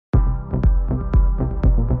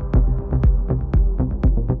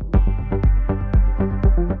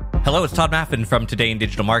Hello, it's Todd Maffin from Today in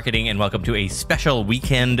Digital Marketing, and welcome to a special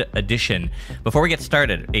weekend edition. Before we get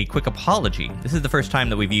started, a quick apology. This is the first time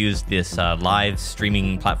that we've used this live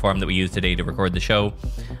streaming platform that we use today to record the show,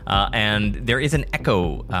 and there is an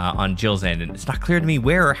echo on Jill's end, and it's not clear to me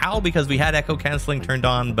where or how because we had echo canceling turned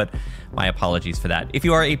on, but my apologies for that. If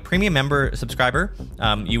you are a premium member subscriber,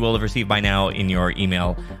 you will have received by now in your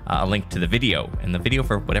email a link to the video, and the video,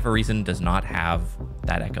 for whatever reason, does not have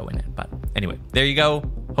that echo in it. But anyway, there you go.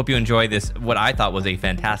 Hope you enjoy this, what I thought was a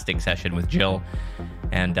fantastic session with Jill.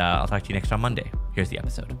 And I'll talk to you next on Monday. Here's the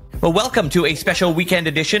episode. Well, welcome to a special weekend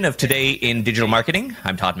edition of Today in Digital Marketing.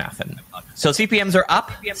 I'm Todd Maffin. So CPMs are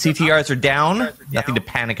up, CTRs are down. Nothing to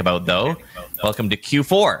panic about, though. Welcome to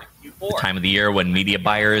Q4, the time of the year when media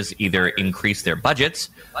buyers either increase their budgets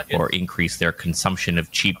or increase their consumption of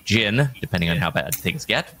cheap gin, depending on how bad things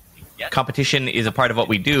get. Competition is a part of what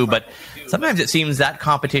we do, but sometimes it seems that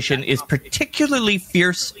competition is particularly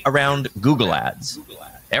fierce around Google Ads.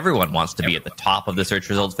 Everyone wants to be at the top of the search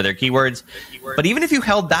results for their keywords, but even if you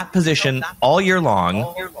held that position all year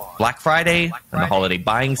long, Black Friday and the holiday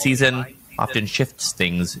buying season often shifts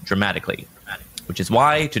things dramatically. Which is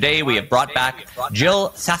why today we have brought back Jill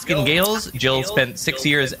Saskin-Gales. Jill spent 6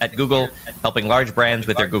 years at Google helping large brands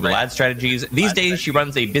with their Google ad strategies. These days, she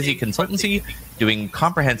runs a busy consultancy doing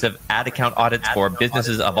comprehensive ad account audits for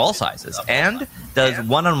businesses of all sizes and does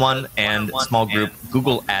one-on-one and small group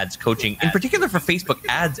Google Ads coaching, in particular for Facebook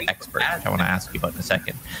ads experts, which I want to ask you about in a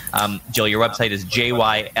second. Jill, your website is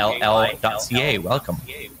jyll.ca. Welcome.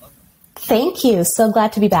 Thank you. So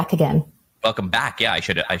glad to be back again. Welcome back. Yeah, I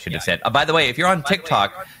should have said. By the way, if you're on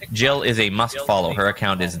TikTok, Jill is a must follow. Her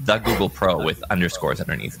account is the Google Pro with underscores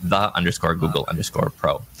underneath,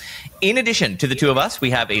 the_Google_Pro. In addition to the two of us, we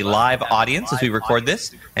have a live audience as we record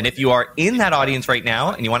this. And if you are in that audience right now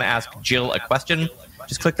and you want to ask Jill a question,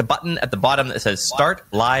 just click the button at the bottom that says Start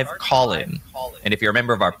Live Call-In. And if you're a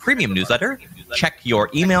member of our premium newsletter, check your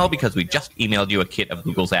email because we just emailed you a kit of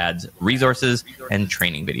Google's ads, resources, and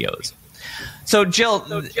training videos. So, Jill,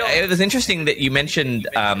 it was interesting that you mentioned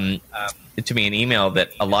to me in email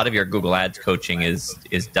that a lot of your Google Ads coaching is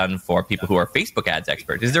done for people who are Facebook ads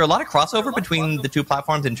experts. Is there a lot of crossover between the two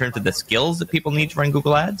platforms in terms of the skills that people need to run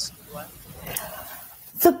Google Ads?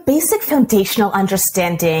 The basic foundational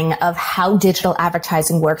understanding of how digital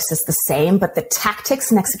advertising works is the same, but the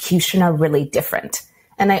tactics and execution are really different.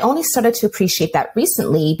 And I only started to appreciate that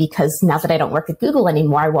recently because now that I don't work at Google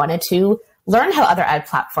anymore, I wanted to learn how other ad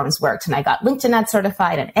platforms worked. And I got LinkedIn ad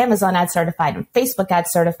certified and Amazon ad certified and Facebook ad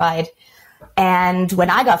certified. And when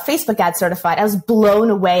I got Facebook ad certified, I was blown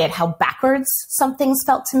away at how backwards some things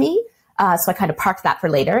felt to me. So I kind of parked that for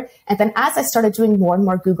later. And then as I started doing more and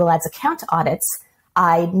more Google Ads account audits,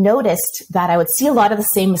 I noticed that I would see a lot of the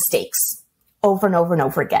same mistakes over and over and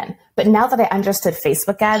over again. But now that I understood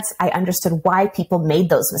Facebook ads, I understood why people made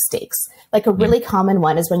those mistakes. Like a really common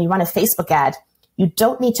one is when you run a Facebook ad, you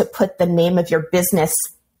don't need to put the name of your business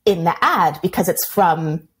in the ad because it's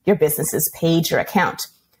from your business's page or account.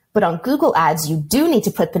 But on Google Ads, you do need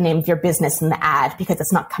to put the name of your business in the ad because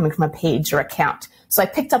it's not coming from a page or account. So I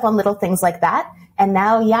picked up on little things like that. And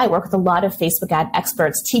now, I work with a lot of Facebook ad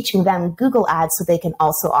experts teaching them Google Ads so they can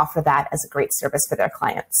also offer that as a great service for their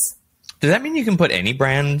clients. Does that mean you can put any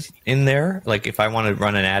brand in there? Like if I want to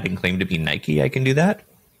run an ad and claim to be Nike, I can do that?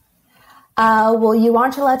 Well, you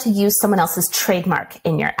aren't allowed to use someone else's trademark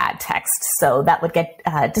in your ad text. So that would get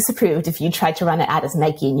disapproved if you tried to run an ad as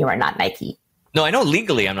Nike and you are not Nike. No, I know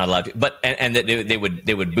legally I'm not allowed to, but and that they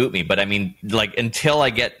would boot me. But I mean, like until I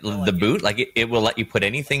get the boot, like it will let you put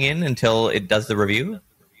anything in until it does the review.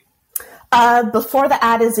 Before the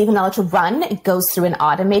ad is even allowed to run, it goes through an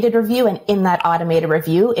automated review, and in that automated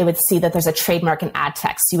review, it would see that there's a trademark in ad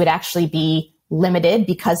text. You would actually be limited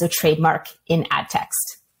because of trademark in ad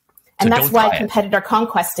text. And so that's why competitor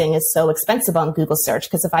conquesting is so expensive on Google search.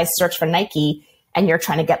 Because if I search for Nike and you're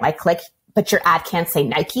trying to get my click, but your ad can't say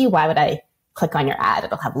Nike, why would I click on your ad?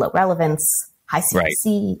 It'll have low relevance, high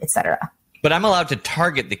CPC, etc. But I'm allowed to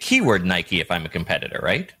target the keyword Nike if I'm a competitor,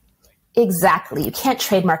 right? Exactly. You can't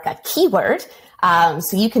trademark a keyword.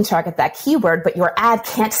 So you can target that keyword, but your ad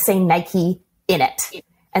can't say Nike in it.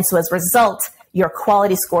 And so as a result, your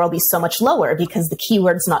quality score will be so much lower because the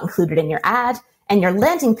keyword's not included in your ad. And your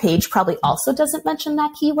landing page probably also doesn't mention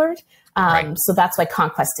that keyword. So that's why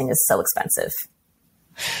conquesting is so expensive.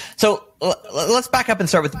 So let's back up and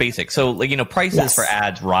start with the basics. So, prices for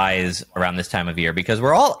ads rise around this time of year because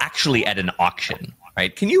we're all actually at an auction,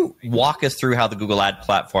 right? Can you walk us through how the Google Ad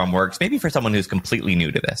platform works, maybe for someone who's completely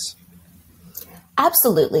new to this?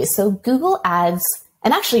 Absolutely. So Google Ads,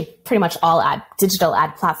 and actually pretty much all digital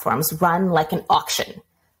ad platforms run like an auction.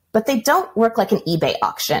 but they don't work like an eBay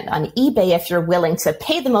auction. On eBay, if you're willing to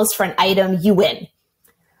pay the most for an item, you win.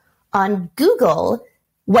 On Google,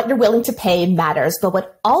 what you're willing to pay matters, but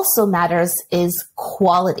what also matters is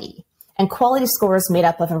quality. And quality score is made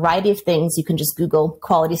up of a variety of things. You can just Google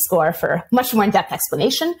quality score for much more in-depth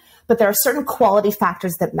explanation, but there are certain quality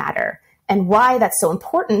factors that matter. And why that's so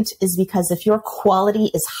important is because if your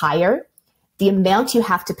quality is higher, the amount you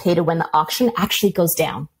have to pay to win the auction actually goes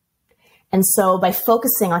down. And so by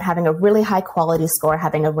focusing on having a really high quality score,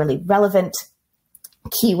 having a really relevant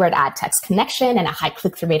keyword ad text connection and a high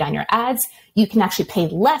click-through rate on your ads, you can actually pay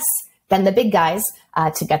less than the big guys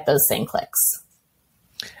to get those same clicks.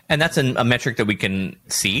 And that's a metric that we can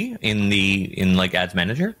see in like Ads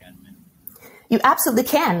Manager? You absolutely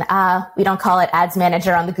can. We don't call it Ads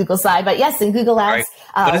Manager on the Google side, but yes, in Google Ads,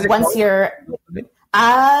 once you're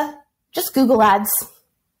just Google Ads.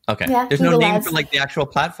 Okay. Yeah, there's Google no name Ads. for like the actual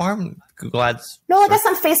platform? Google Ads? No, I guess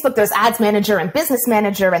on Facebook, there's Ads Manager and Business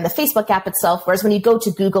Manager and the Facebook app itself, whereas when you go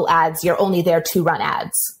to Google Ads, you're only there to run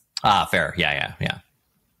ads. Ah, fair. Yeah.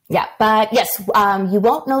 Yeah, but yes, you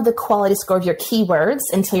won't know the quality score of your keywords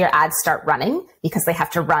until your ads start running because they have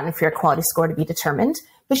to run for your quality score to be determined.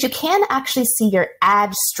 But you can actually see your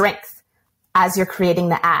ad strength as you're creating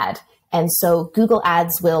the ad. And so Google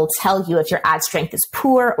Ads will tell you if your ad strength is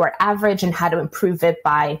poor or average and how to improve it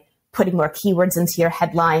by putting more keywords into your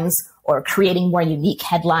headlines or creating more unique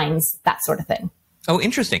headlines, that sort of thing. Oh,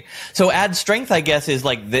 interesting. So ad strength, I guess, is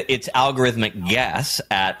like its algorithmic guess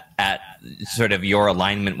at sort of your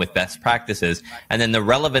alignment with best practices. And then the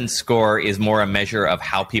relevance score is more a measure of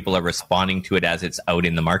how people are responding to it as it's out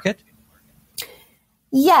in the market?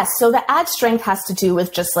 Yes. So the ad strength has to do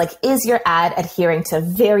with just like, is your ad adhering to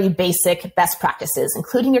very basic best practices,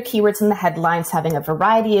 including your keywords in the headlines, having a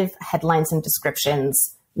variety of headlines and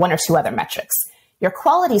descriptions, one or two other metrics. Your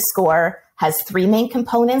quality score has three main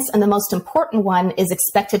components, and the most important one is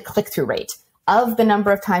expected click-through rate. Of the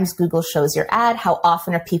number of times Google shows your ad, how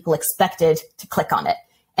often are people expected to click on it?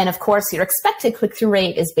 And of course, your expected click-through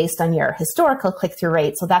rate is based on your historical click-through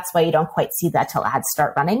rate, so that's why you don't quite see that till ads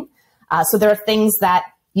start running. So there are things that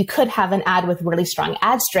you could have an ad with really strong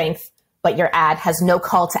ad strength, but your ad has no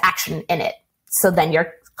call to action in it. So then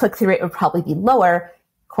your click-through rate would probably be lower,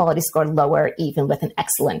 quality score lower, even with an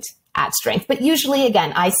excellent ad strength. But usually,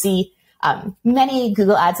 again, I see many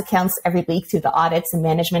Google Ads accounts every week through the audits and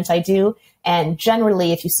management I do. And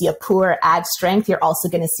generally, if you see a poor ad strength, you're also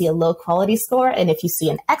going to see a low quality score. And if you see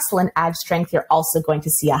an excellent ad strength, you're also going to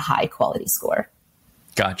see a high quality score.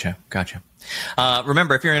 Gotcha.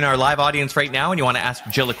 Remember, if you're in our live audience right now and you want to ask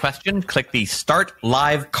Jill a question, click the Start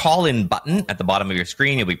Live Call-In button at the bottom of your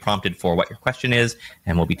screen. You'll be prompted for what your question is,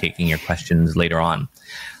 and we'll be taking your questions later on.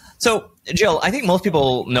 So, Jill, I think most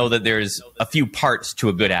people know that there's a few parts to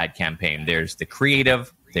a good ad campaign. There's the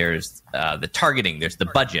creative, there's the targeting, there's the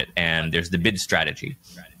budget, and there's the bid strategy.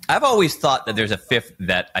 I've always thought that there's a fifth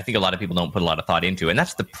that I think a lot of people don't put a lot of thought into, and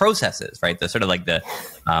that's the processes, right? The sort of like the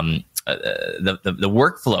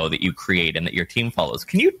workflow that you create and that your team follows.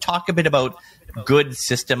 Can you talk a bit about good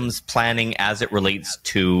systems planning as it relates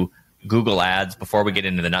to Google Ads before we get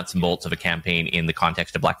into the nuts and bolts of a campaign in the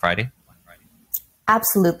context of Black Friday?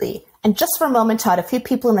 Absolutely. And just for a moment, Todd, a few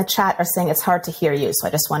people in the chat are saying it's hard to hear you. So I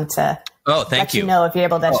just wanted to let you know if you're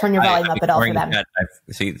able to turn your volume up at all for them.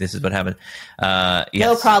 See, this is what happened. Yes.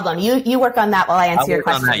 No problem. You work on that while I answer your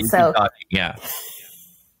question. Yeah.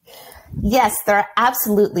 Yes, there are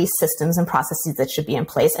absolutely systems and processes that should be in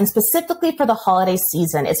place. And specifically for the holiday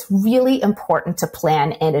season, it's really important to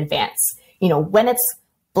plan in advance. You know, when it's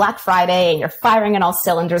Black Friday and you're firing on all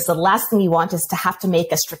cylinders, the last thing you want is to have to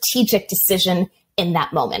make a strategic decision in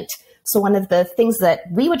that moment. So one of the things that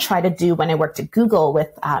we would try to do when I worked at Google with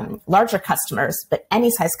larger customers, but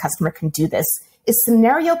any size customer can do this, is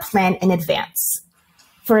scenario plan in advance.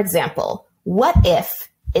 For example, what if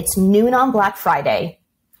it's noon on Black Friday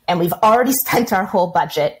and we've already spent our whole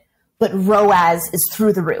budget, but ROAS is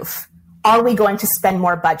through the roof? Are we going to spend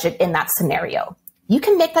more budget in that scenario? You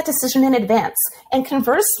can make that decision in advance. And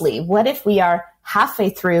conversely, what if we are halfway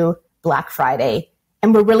through Black Friday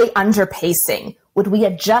and we're really underpacing? Would we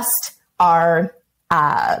adjust our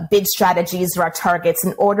bid strategies or our targets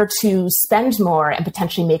in order to spend more and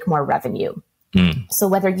potentially make more revenue? So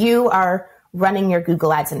whether you are running your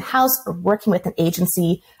Google Ads in-house or working with an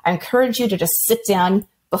agency, I encourage you to just sit down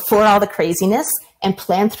before all the craziness and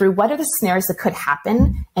plan through what are the scenarios that could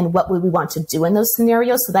happen and what would we want to do in those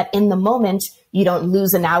scenarios so that in the moment you don't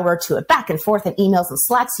lose an hour to it back and forth in emails and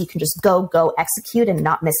Slack, so you can just go execute and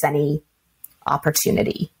not miss any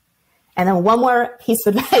opportunity. And then one more piece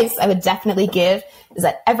of advice I would definitely give is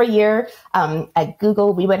that every year at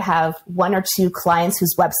Google, we would have one or two clients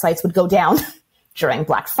whose websites would go down during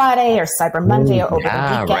Black Friday or Cyber Monday or over the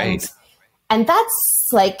weekend. Right. And that's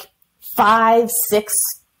like 5-6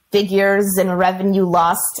 figures in revenue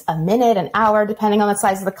lost a minute, an hour, depending on the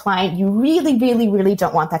size of the client. You really, really, really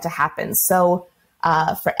don't want that to happen. So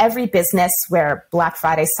for every business where Black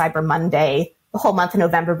Friday, Cyber Monday, the whole month of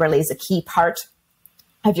November really is a key part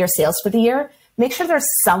of your sales for the year, make sure there's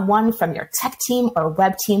someone from your tech team or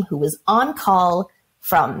web team who is on call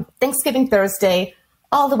from Thanksgiving Thursday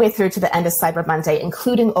all the way through to the end of Cyber Monday,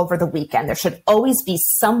 including over the weekend. There should always be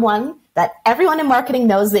someone that everyone in marketing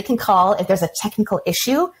knows they can call if there's a technical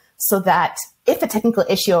issue, so that if a technical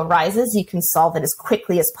issue arises, you can solve it as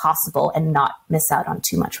quickly as possible and not miss out on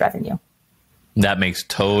too much revenue. That makes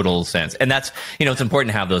total sense. And that's, it's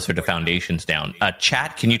important to have those sort of foundations down.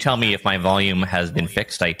 Chat, can you tell me if my volume has been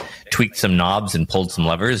fixed? I tweaked some knobs and pulled some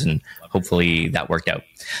levers, and hopefully that worked out.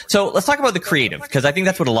 So let's talk about the creative, because I think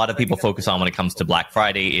that's what a lot of people focus on when it comes to Black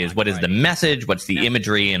Friday is what is the message, what's the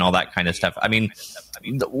imagery, and all that kind of stuff. I mean,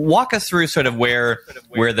 walk us through sort of where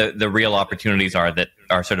the real opportunities are that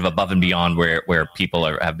are sort of above and beyond where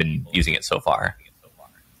people have been using it so far.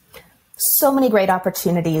 So many great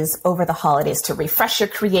opportunities over the holidays to refresh your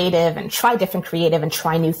creative and try different creative and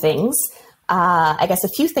try new things. I guess a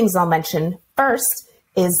few things I'll mention. First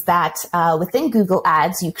is that within Google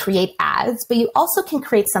Ads, you create ads, but you also can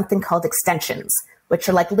create something called extensions, which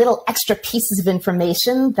are like little extra pieces of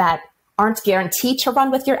information that aren't guaranteed to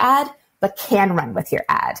run with your ad, but can run with your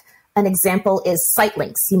ad. An example is site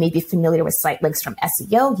links. You may be familiar with site links from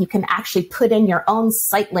SEO. You can actually put in your own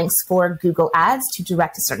site links for Google Ads to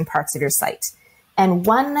direct to certain parts of your site. And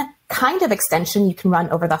one kind of extension you can run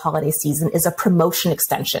over the holiday season is a promotion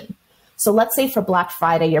extension. So let's say for Black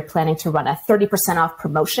Friday, you're planning to run a 30% off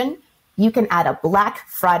promotion. You can add a Black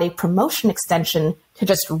Friday promotion extension to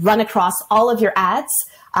just run across all of your ads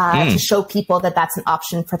to show people that that's an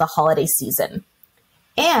option for the holiday season.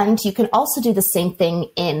 And you can also do the same thing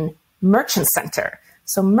in Merchant Center.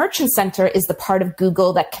 So Merchant Center is the part of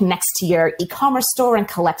Google that connects to your e-commerce store and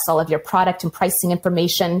collects all of your product and pricing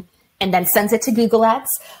information and then sends it to Google Ads.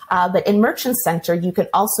 But in Merchant Center, you can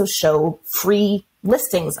also show free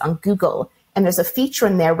listings on Google. And there's a feature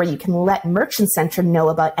in there where you can let Merchant Center know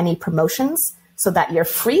about any promotions so that your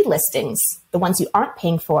free listings, the ones you aren't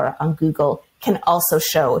paying for on Google, can also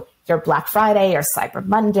show your Black Friday or Cyber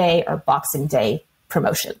Monday or Boxing Day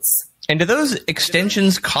promotions. And do those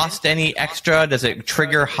extensions cost any extra? Does it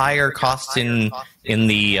trigger higher costs in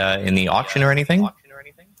the auction or anything?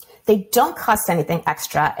 They don't cost anything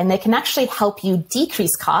extra, and they can actually help you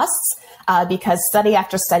decrease costs because study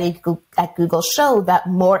after study at Google show that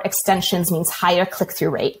more extensions means higher click-through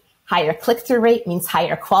rate. Higher click-through rate means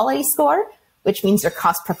higher quality score, which means your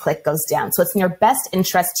cost per click goes down. So it's in your best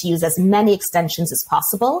interest to use as many extensions as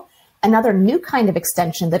possible. Another new kind of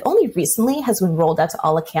extension that only recently has been rolled out to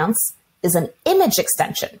all accounts is an image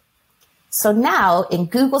extension. So now in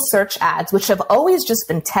Google search ads, which have always just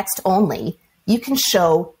been text only, you can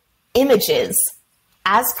show images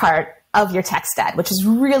as part of your text ad, which is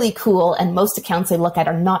really cool. And most accounts I look at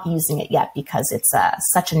are not using it yet because it's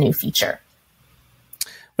such a new feature.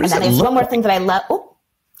 What does and then there's one more thing that I love. Oh,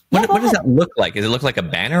 yeah, what does that look like? Does it look like a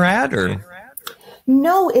banner ad or?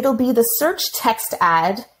 No, it'll be the search text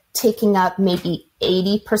ad taking up maybe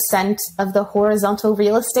 80% of the horizontal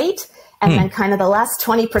real estate. And then kind of the last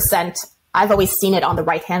 20%, I've always seen it on the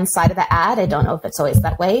right-hand side of the ad. I don't know if it's always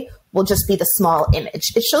that way, will just be the small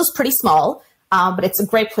image. It shows pretty small, but it's a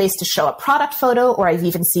great place to show a product photo, or I've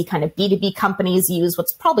even seen kind of B2B companies use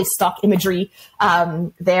what's probably stock imagery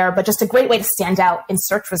there, but just a great way to stand out in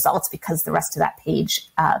search results because the rest of that page,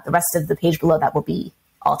 the rest of the page below that will be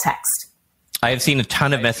all text. I have seen a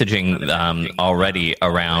ton of messaging already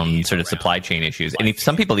around sort of supply chain issues. And if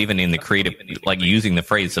some people even in the creative, like using the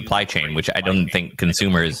phrase supply chain, which I don't think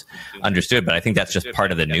consumers understood, but I think that's just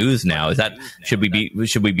part of the news now. Is that, should we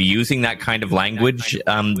be using that kind of language,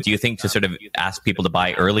 do you think, to sort of ask people to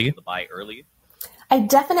buy early? I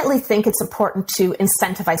definitely think it's important to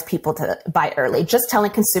incentivize people to buy early. Just telling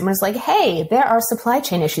consumers like, hey, there are supply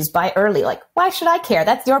chain issues, buy early. Like, why should I care?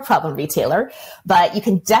 That's your problem, retailer. But you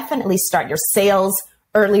can definitely start your sales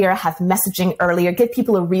earlier, have messaging earlier, give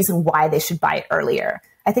people a reason why they should buy earlier.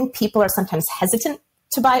 I think people are sometimes hesitant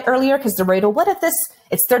to buy earlier because they're worried, well, what if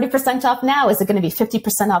it's 30% off now? Is it going to be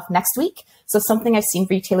 50% off next week? So something I've seen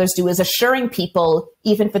retailers do is assuring people,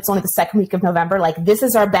 even if it's only the second week of November, like, this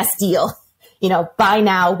is our best deal. Buy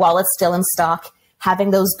now while it's still in stock,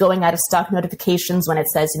 having those going out of stock notifications when it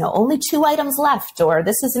says, only 2 items left, or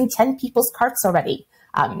this is in 10 people's carts already.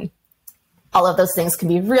 All of those things can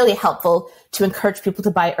be really helpful to encourage people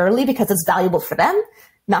to buy early because it's valuable for them,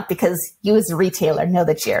 not because you as a retailer know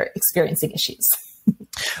that you're experiencing issues.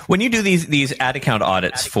 When you do these ad account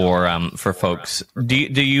audits for folks, do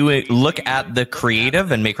you look at the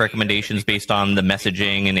creative and make recommendations based on the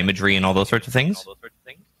messaging and imagery and all those sorts of things?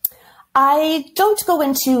 I don't go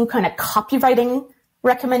into kind of copywriting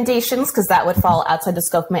recommendations because that would fall outside the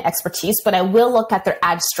scope of my expertise, but I will look at their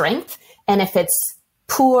ad strength. And if it's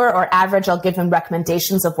poor or average, I'll give them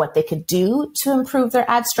recommendations of what they could do to improve their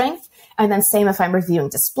ad strength. And then same if I'm reviewing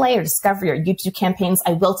display or discovery or YouTube campaigns,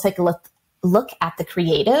 I will take a look at the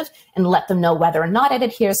creative and let them know whether or not it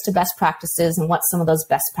adheres to best practices and what some of those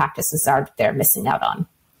best practices are that they're missing out on.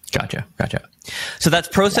 Gotcha. So that's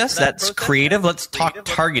process, that's creative. Let's talk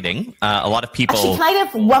targeting. A lot of people... Actually, can I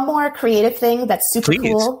have one more creative thing that's super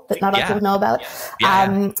cool that not all people know about?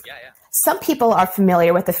 Some people are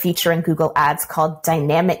familiar with a feature in Google Ads called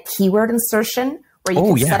dynamic keyword insertion, where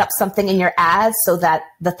you can set up something in your ad so that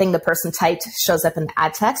the thing the person typed shows up in the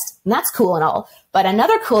ad text. And that's cool and all. But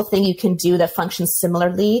another cool thing you can do that functions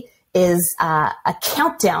similarly is a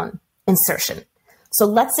countdown insertion. So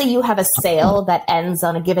let's say you have a sale that ends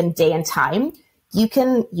on a given day and time. You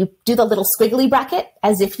do the little squiggly bracket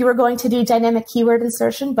as if you were going to do dynamic keyword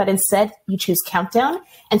insertion, but instead you choose countdown.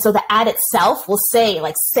 And so the ad itself will say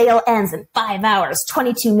like sale ends in 5 hours,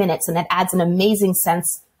 22 minutes, and that adds an amazing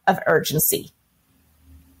sense of urgency.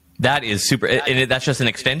 That is super. And that's just an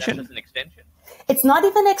extension? It's not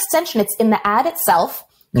even an extension. It's in the ad itself.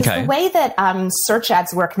 Okay. The way that search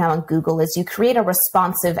ads work now on Google is you create a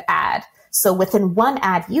responsive ad. So within one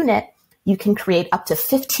ad unit, you can create up to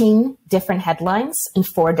 15 different headlines and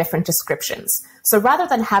 4 different descriptions. So rather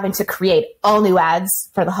than having to create all new ads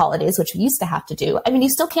for the holidays, which we used to have to do, I mean, you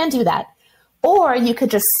still can do that. Or you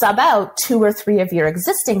could just sub out 2 or 3 of your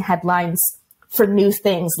existing headlines for new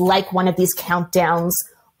things, like one of these countdowns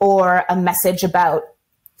or a message about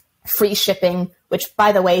free shipping, which,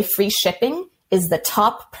 by the way, free shipping is the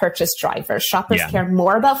top purchase driver. Shoppers care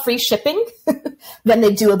more about free shipping than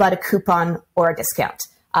they do about a coupon or a discount.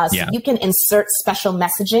 So you can insert special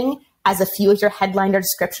messaging as a few of your headline or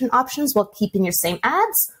description options while keeping your same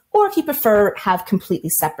ads, or if you prefer, have completely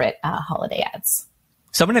separate holiday ads.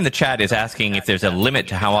 Someone in the chat is asking if there's a limit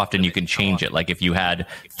to how often you can change it, like if you had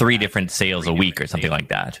 3 different sales a week or something like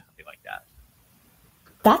that.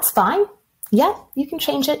 That's fine. Yeah, you can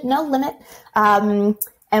change it. No limit.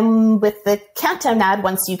 And with the countdown ad,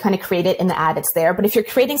 once you kind of create it in the ad, it's there. But if you're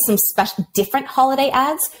creating some special different holiday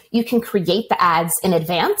ads, you can create the ads in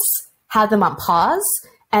advance, have them on pause,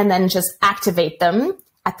 and then just activate them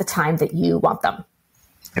at the time that you want them.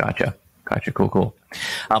 Gotcha. Cool.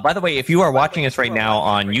 By the way, if you are watching us right now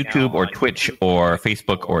on YouTube or Twitch or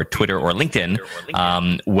Facebook or Twitter or LinkedIn,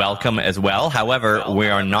 welcome as well. However, we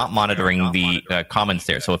are not monitoring the comments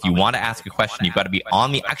there. So if you want to ask a question, you've got to be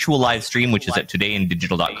on the actual live stream, which is at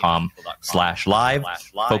todayindigital.com/live.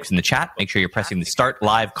 Folks in the chat, make sure you're pressing the start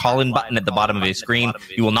live call-in button at the bottom of your screen.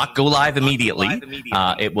 You will not go live immediately.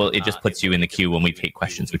 It just puts you in the queue when we take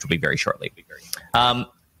questions, which will be very shortly.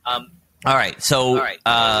 All right, so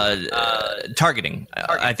targeting.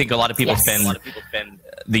 I think a lot of people spend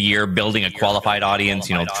the year building a qualified audience,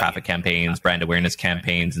 traffic campaigns, brand awareness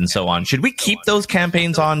campaigns, and so on. Should we keep those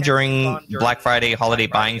campaigns on during Black Friday holiday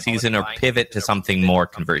buying season or pivot to something more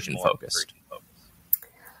conversion focused?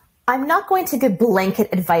 I'm not going to give blanket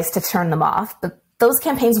advice to turn them off, but those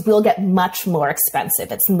campaigns will get much more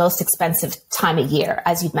expensive. It's the most expensive time of year,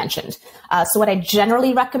 as you've mentioned. So what I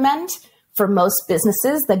generally recommend for most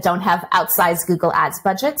businesses that don't have outsized Google Ads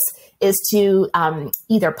budgets is to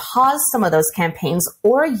either pause some of those campaigns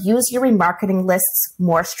or use your remarketing lists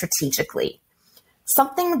more strategically.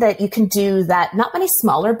 Something that you can do that not many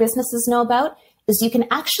smaller businesses know about is you can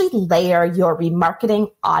actually layer your remarketing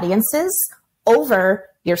audiences over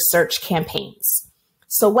your search campaigns.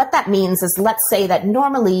 So what that means is, let's say that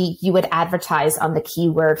normally you would advertise on the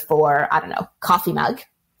keyword for, coffee mug.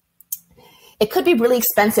 It could be really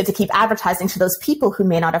expensive to keep advertising to those people who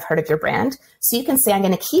may not have heard of your brand. So you can say, I'm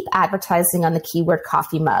going to keep advertising on the keyword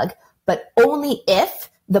coffee mug, but only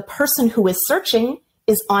if the person who is searching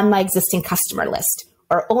is on my existing customer list,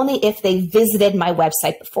 or only if they visited my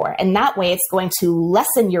website before. And that way it's going to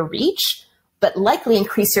lessen your reach, but likely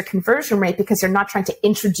increase your conversion rate because you're not trying to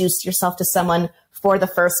introduce yourself to someone for the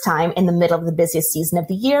first time in the middle of the busiest season of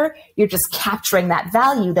the year. You're just capturing that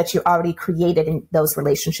value that you already created in those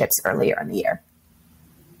relationships earlier in the year.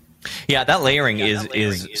 Yeah, that layering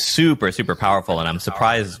is super, super powerful. And I'm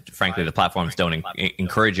surprised, frankly, the platforms don't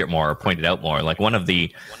encourage it more or point it out more. Like one of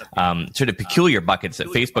the sort of peculiar buckets that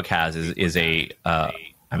Facebook has is a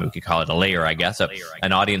I mean, we could call it a layer, I guess,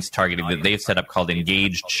 an audience targeting that they've set up called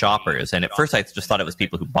engaged shoppers. And at first I just thought it was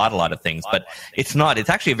people who bought a lot of things, but it's not. It's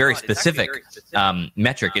actually a very specific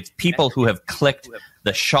metric. It's people who have clicked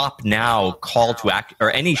the shop now call to act,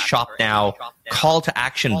 or any shop now call to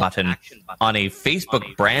action button on a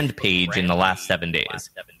Facebook brand page in the last 7 days.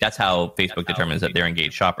 That's how Facebook determines that they're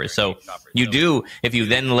engaged shoppers. So you do, if you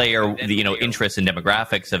then layer the, interests and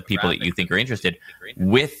demographics of people that you think are interested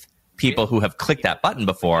with people who have clicked that button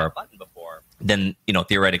before, then,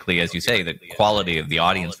 theoretically, as you say, the quality of the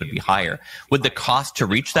audience would be higher. Would the cost to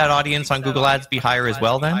reach that audience on Google Ads be higher as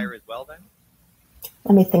well then?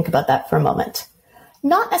 Let me think about that for a moment.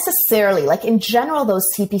 Not necessarily. Like in general, those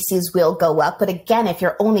CPCs will go up. But again, if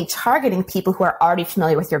you're only targeting people who are already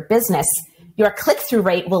familiar with your business, your click-through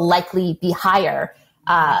rate will likely be higher.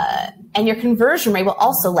 And your conversion rate will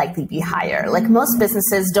also likely be higher. Like most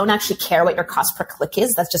businesses don't actually care what your cost per click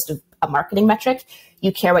is. That's just a marketing metric.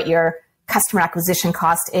 You care what your customer acquisition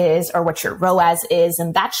cost is or what your ROAS is,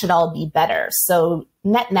 and that should all be better. So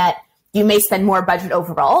net, you may spend more budget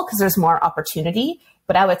overall because there's more opportunity,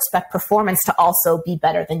 but I would expect performance to also be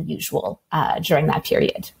better than usual during that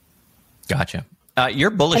period. Gotcha.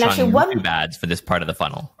 You're bullish on YouTube ads for this part of the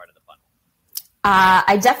funnel.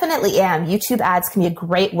 I definitely am. YouTube ads can be a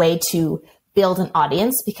great way to build an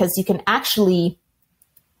audience because you can actually,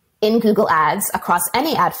 in Google Ads, across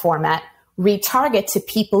any ad format, retarget to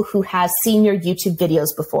people who have seen your YouTube videos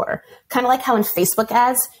before. Kind of like how in Facebook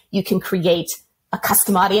ads, you can create a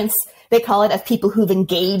custom audience, they call it, of people who've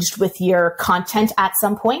engaged with your content at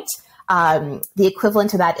some point. The equivalent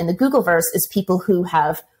to that in the Googleverse is people who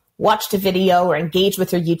have watched a video or engaged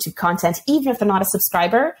with your YouTube content, even if they're not a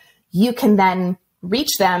subscriber. You can then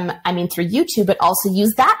reach them, through YouTube, but also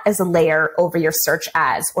use that as a layer over your search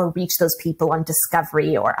ads or reach those people on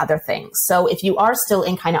discovery or other things. So if you are still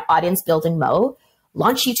in kind of audience building mode,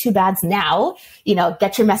 launch YouTube ads now,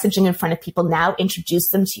 get your messaging in front of people now, introduce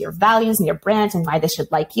them to your values and your brand and why they should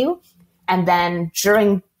like you. And then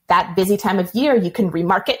during that busy time of year, you can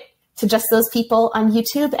remarket to just those people on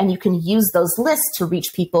YouTube, and you can use those lists to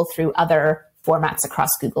reach people through other formats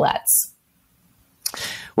across Google Ads.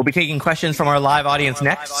 We'll be taking questions from our live audience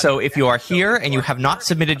next. So if you are here and you have not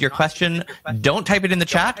submitted your question, don't type it in the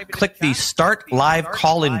chat. Click the Start Live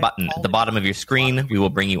Call-In button at the bottom of your screen. We will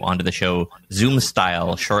bring you onto the show Zoom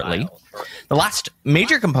style shortly. The last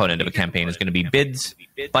major component of a campaign is going to be bids,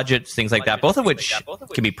 budgets, things like that, both of which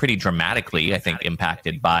can be pretty dramatically, I think,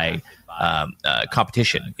 impacted by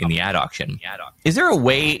competition in the ad auction. Is there a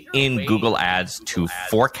way in Google Ads to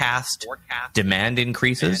forecast demand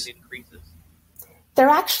increases? There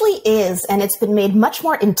actually is, and it's been made much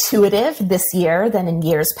more intuitive this year than in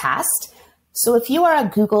years past. So if you are a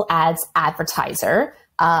Google Ads advertiser,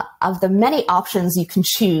 of the many options you can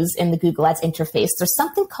choose in the Google Ads interface, there's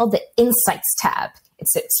something called the Insights tab.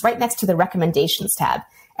 It's right next to the Recommendations tab.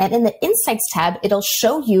 And in the Insights tab, it'll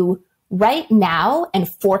show you right now and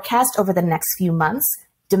forecast over the next few months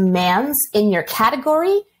demands in your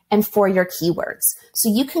category and for your keywords. So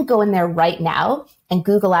you can go in there right now and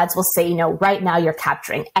Google Ads will say, right now you're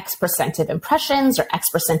capturing X% of impressions or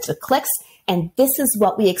X% of clicks. And this is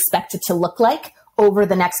what we expect it to look like over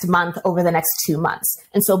the next month, over the next 2 months.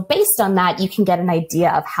 And so based on that, you can get an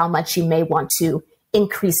idea of how much you may want to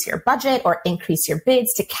increase your budget or increase your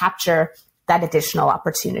bids to capture that additional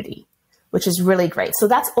opportunity, which is really great. So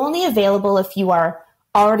that's only available if you are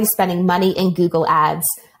already spending money in Google Ads,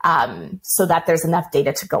 so that there's enough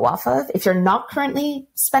data to go off of. If you're not currently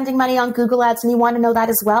spending money on Google Ads and you want to know that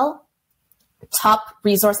as well, top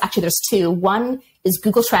resource, actually there's two. One is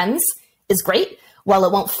Google Trends is great. While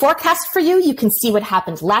it won't forecast for you, you can see what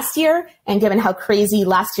happened last year. And given how crazy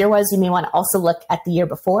last year was, you may want to also look at the year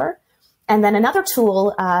before. And then another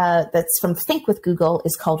tool that's from Think with Google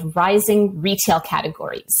is called Rising Retail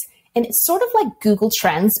Categories. And it's sort of like Google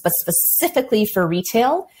Trends, but specifically for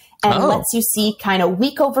retail, and lets you see kind of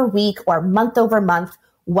week over week or month over month,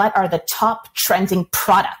 what are the top trending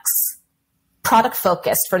products, product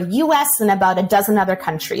focused for the US and about a dozen other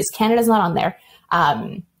countries. Canada's not on there.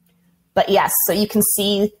 But yes, so you can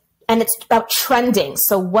see, and it's about trending.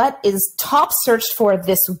 So what is top searched for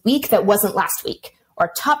this week that wasn't last week,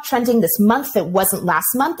 or top trending this month that wasn't last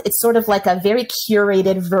month? It's sort of like a very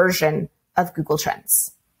curated version of Google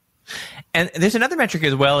Trends. And there's another metric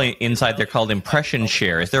as well inside there called impression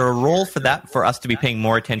share. Is there a role for that, for us to be paying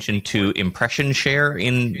more attention to impression share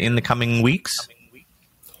in the coming weeks?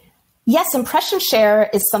 Yes, impression share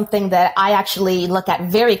is something that I actually look at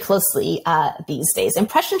very closely these days.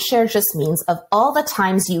 Impression share just means of all the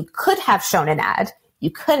times you could have shown an ad, you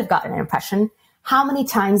could have gotten an impression, how many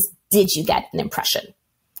times did you get an impression?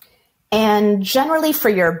 And generally for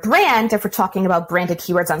your brand, if we're talking about branded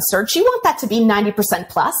keywords on search, you want that to be 90%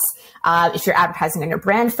 plus. If you're advertising on your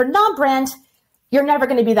brand. For non-brand, you're never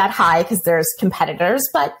going to be that high because there's competitors,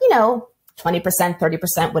 but 20%,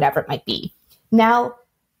 30%, whatever it might be. Now,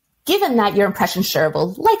 given that your impression share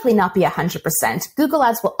will likely not be 100%, Google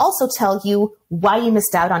Ads will also tell you why you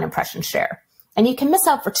missed out on impression share. And you can miss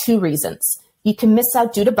out for two reasons. You can miss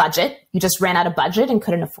out due to budget. You just ran out of budget and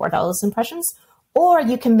couldn't afford all those impressions. Or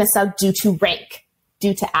you can miss out due to rank,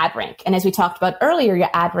 due to ad rank. And as we talked about earlier, your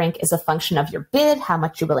ad rank is a function of your bid, how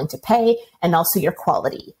much you're willing to pay, and also your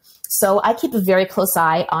quality. So I keep a very close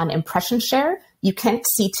eye on impression share. You can't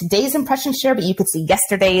see today's impression share, but you could see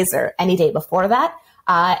yesterday's or any day before that.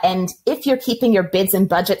 And if you're keeping your bids and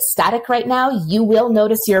budget static right now, you will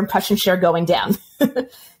notice your impression share going down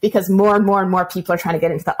because more and more people are trying to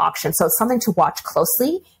get into the auction. So it's something to watch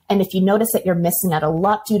closely. And if you notice that you're missing out a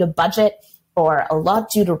lot due to budget or a lot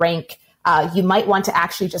due to rank, you might want to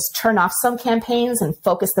actually just turn off some campaigns and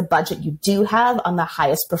focus the budget you do have on the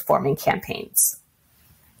highest performing campaigns.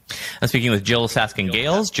 I'm speaking with Jill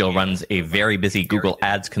Saskin-Gales. Jill runs a very busy Google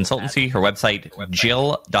Ads consultancy. Her website,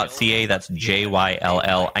 jill.ca, that's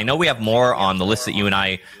J-Y-L-L. I know we have more on the list that you and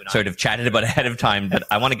I sort of chatted about ahead of time, but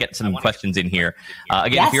I want to get some questions in here.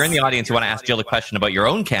 Again, yes. If you're in the audience, you want to ask Jill a question about your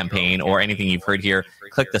own campaign or anything you've heard here,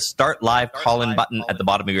 click the Start Live Call-In button at the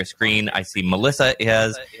bottom of your screen. I see Melissa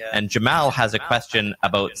has, and Jamal has a question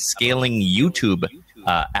about scaling YouTube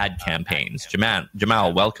ad campaigns.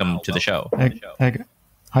 Jamal, welcome to the show.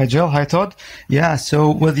 Hi, Jill. Hi, Todd. Yeah, so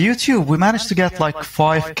with YouTube, we managed to get like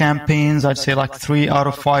 5 campaigns. I'd say like 3 out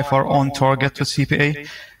of 5 are on target with CPA.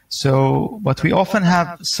 So, but we often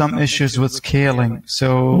have some issues with scaling.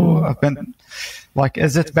 So I've been like,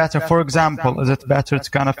 is it better, for example, is it better to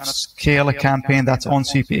kind of scale a campaign that's on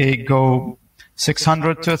CPA, go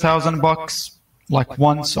 $600 to $1,000 like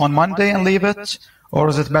once on Monday and leave it? Or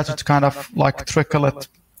is it better to kind of like trickle it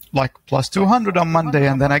like plus 200 on Monday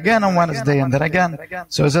and then again on Wednesday and then again?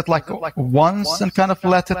 So is it like once and kind of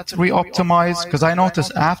let it re-optimize? Because I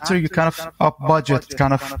noticed after you kind of up budget, it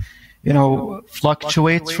kind of,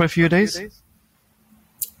 fluctuates for a few days.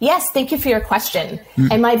 Yes, thank you for your question.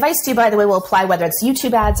 And my advice to you, by the way, will apply whether it's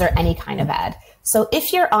YouTube ads or any kind of ad. So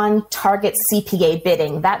if you're on target CPA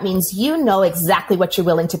bidding, that means you know exactly what you're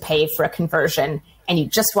willing to pay for a conversion and you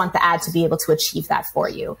just want the ad to be able to achieve that for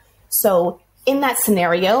you. So in that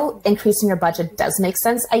scenario, increasing your budget does make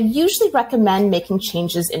sense. I usually recommend making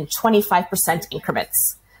changes in 25%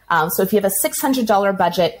 increments. So if you have a $600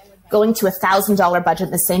 budget, going to a $1,000 budget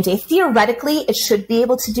in the same day, theoretically, it should be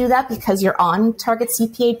able to do that because you're on target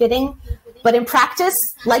CPA bidding. But in practice,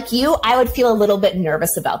 like you, I would feel a little bit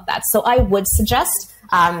nervous about that. So I would suggest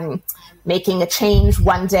making a change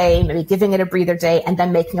one day, maybe giving it a breather day, and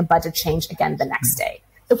then making a budget change again the next day.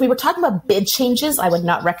 If we were talking about bid changes, I would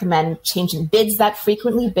not recommend changing bids that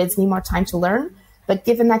frequently. Bids need more time to learn. But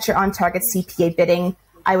given that you're on target CPA bidding,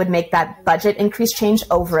 I would make that budget increase change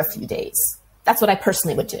over a few days. That's what I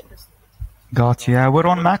personally would do. Got you. Yeah, we're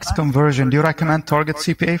on max conversion. Do you recommend target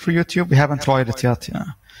CPA for YouTube? We haven't tried it yet.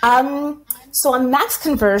 Yeah. So on max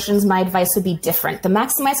conversions, my advice would be different. The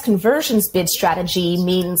maximize conversions bid strategy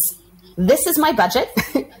means this is my budget.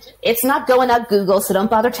 It's not going up Google, so don't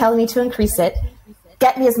bother telling me to increase it.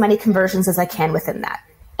 Get me as many conversions as I can within that.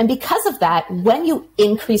 And because of that, when you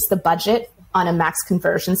increase the budget on a max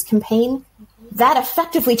conversions campaign, that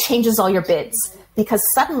effectively changes all your bids because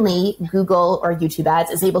suddenly Google or YouTube ads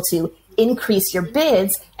is able to increase your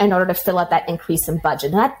bids in order to fill out that increase in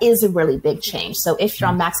budget. And that is a really big change. So if you're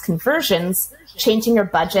on max conversions, changing your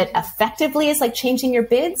budget effectively is like changing your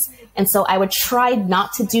bids. And so I would try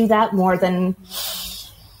not to do that more than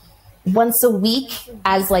once a week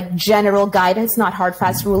as like general guidance, not hard,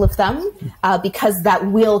 fast rule of thumb, because that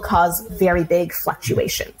will cause very big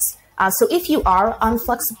fluctuations. So if you are on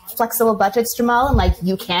flexible budgets, Jamal, and like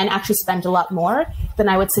you can actually spend a lot more, then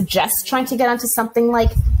I would suggest trying to get onto something like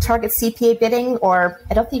target CPA bidding, or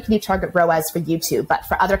I don't think you can do target ROAS for YouTube, but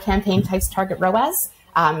for other campaign types, target ROAS,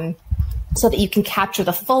 so that you can capture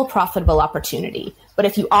the full profitable opportunity. But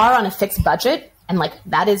if you are on a fixed budget and like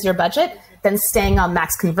that is your budget, then staying on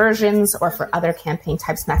max conversions or for other campaign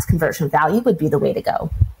types, max conversion value would be the way to go.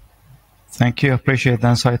 Thank you. Appreciate the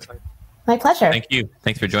insight. My pleasure. Thank you.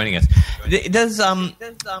 Thanks for joining us.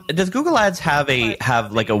 Does Google Ads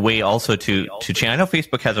have like a way also to change? I know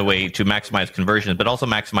Facebook has a way to maximize conversions, but also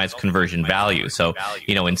maximize conversion value. So,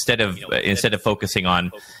 instead of focusing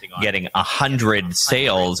on getting 100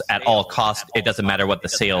 sales at all costs, it doesn't matter what the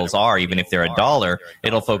sales are, even if they're $1,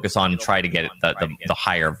 it'll focus on try to get the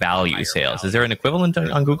higher value sales. Is there an equivalent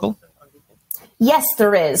on Google? Yes,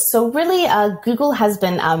 there is. So really, Google has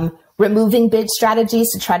been removing bid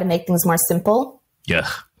strategies to try to make things more simple. Yeah.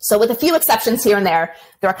 So with a few exceptions here and there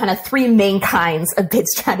are kind of three main kinds of bid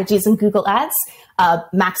strategies in Google Ads: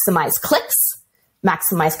 maximize clicks,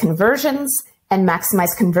 maximize conversions, and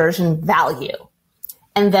maximize conversion value.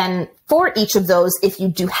 And then for each of those, if you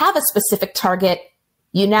do have a specific target,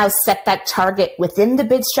 you now set that target within the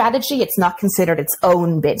bid strategy. It's not considered its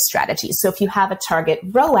own bid strategy. So if you have a target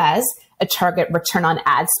ROAS, a target return on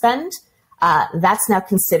ad spend, that's now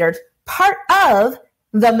considered part of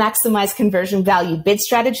the maximize conversion value bid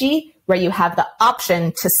strategy, where you have the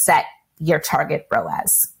option to set your target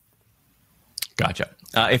ROAS. Gotcha.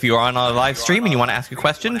 If you are on a live stream and you want to ask a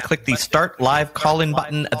question, click the Start Live Call-In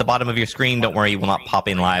button at the bottom of your screen. Don't worry, you will not pop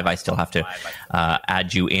in live. I still have to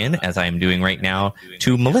add you in, as I am doing right now,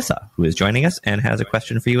 to Melissa, who is joining us and has a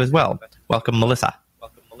question for you as well. Welcome, Melissa.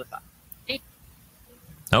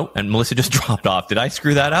 Oh, and Melissa just dropped off. Did I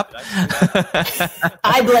screw that up?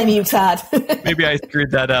 I blame you, Todd. Maybe I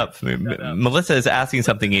screwed that up. Melissa is asking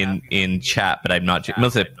something in chat, but I'm not.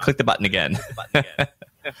 Melissa, click the button again.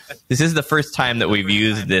 This is the first time that we've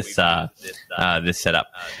used this this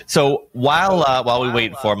setup. So while we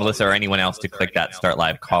wait for Melissa or anyone else to click that Start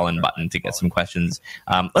Live Call-In button to get some questions,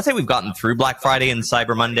 let's say we've gotten through Black Friday and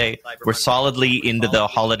Cyber Monday. We're solidly into the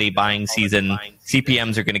holiday buying season.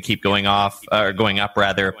 CPMs are going to keep going up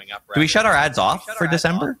rather. Do we shut our ads off for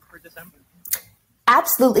December?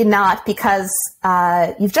 Absolutely not, because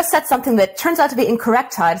you've just said something that turns out to be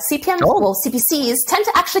incorrect, Todd. CPCs tend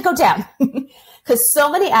to actually go down. Because so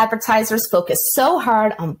many advertisers focus so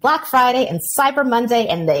hard on Black Friday and Cyber Monday,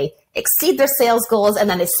 and they exceed their sales goals, and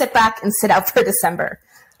then they sit back and sit out for December.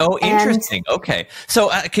 Oh, interesting. Okay. So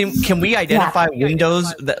can we identify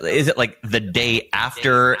windows? Is it like the day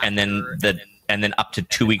after and then up to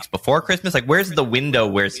 2 weeks before Christmas? Like, where's the window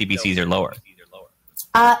where CPCs are lower?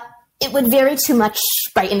 It would vary too much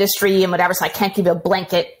by industry and whatever, so I can't give you a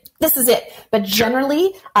blanket. This is it. But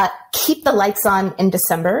generally, keep the lights on in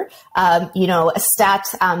December. A stat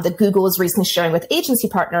that Google was recently sharing with agency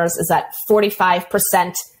partners is that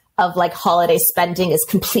 45% of holiday spending is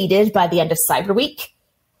completed by the end of Cyber Week.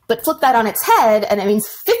 But flip that on its head, and it means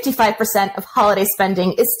 55% of holiday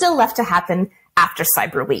spending is still left to happen after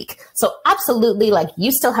Cyber Week. So absolutely,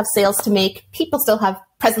 you still have sales to make. People still have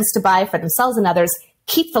presents to buy for themselves and others.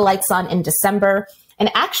 Keep the lights on in December.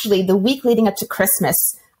 And actually, the week leading up to Christmas,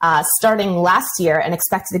 starting last year and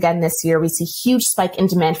expected again this year, we see huge spike in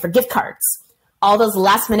demand for gift cards. All those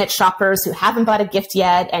last minute shoppers who haven't bought a gift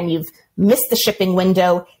yet and you've missed the shipping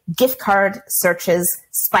window, gift card searches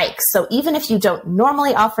spike. So even if you don't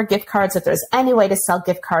normally offer gift cards, if there's any way to sell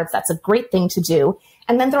gift cards, that's a great thing to do.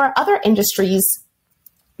 And then there are other industries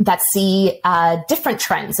that see different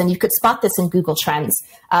trends, and you could spot this in Google Trends.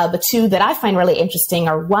 The two that I find really interesting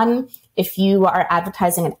are, one, if you are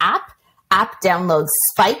advertising an app downloads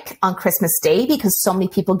spike on Christmas Day because so many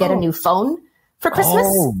people get a new phone for Christmas.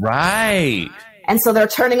 Oh, right. And so they're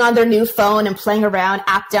turning on their new phone and playing around,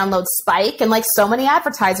 app downloads spike. And so many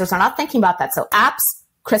advertisers are not thinking about that. So apps,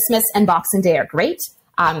 Christmas, and Boxing Day are great.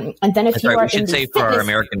 And then if you are we should say for our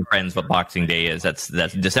American friends what Boxing Day is. That's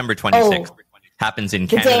December 26th. Happens in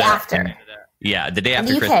Canada. The day after. The day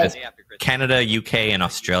after Christmas. Canada, UK, and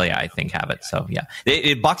Australia, I think, have it. So yeah,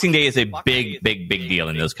 Boxing Day is a big deal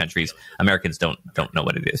in those countries. Americans don't know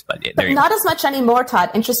what it is, but not as much anymore,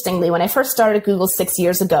 Todd. Interestingly, when I first started Google 6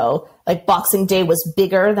 years ago, Boxing Day was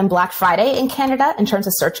bigger than Black Friday in Canada in terms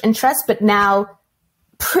of search interest. But now,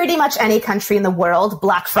 pretty much any country in the world,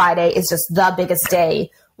 Black Friday is just the biggest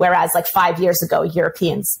day. Whereas 5 years ago,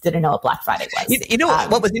 Europeans didn't know what Black Friday was.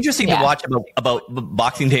 What was interesting to watch about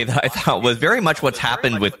Boxing Day that I thought was very much what's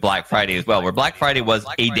happened with Black Friday as well, where Black Friday was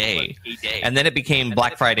a day, and then it became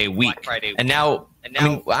Black Friday week. And now,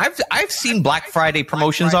 I've seen Black Friday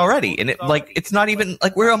promotions already, and it's not even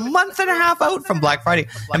we're a month and a half out from Black Friday.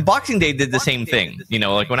 And Boxing Day did the same thing.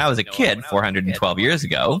 When I was a kid 412 years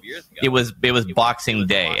ago, it was Boxing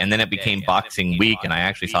Day, and then it became Boxing Week, and I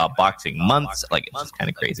actually saw Boxing Months. It's just kind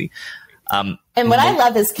of crazy. And what I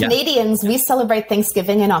love is Canadians, we celebrate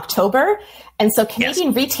Thanksgiving in October. And so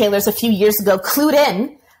Canadian retailers a few years ago clued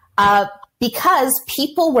in because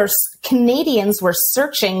Canadians were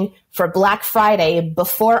searching for Black Friday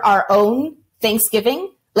before our own Thanksgiving.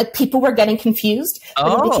 People were getting confused.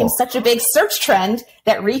 But it became such a big search trend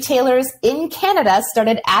that retailers in Canada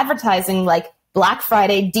started advertising Black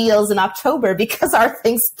Friday deals in October because our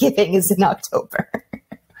Thanksgiving is in October.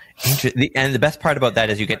 And the best part about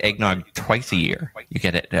that is you get eggnog twice a year. You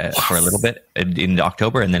get it for a little bit in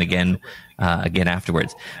October, and then again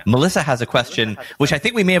afterwards. Melissa has a question, which I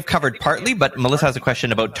think we may have covered partly, but Melissa has a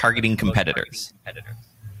question about targeting competitors.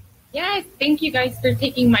 Yes, thank you guys for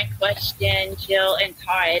taking my question, Jill and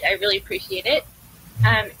Todd. I really appreciate it.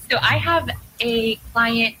 So I have a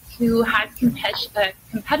client who has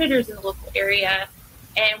competitors in the local area,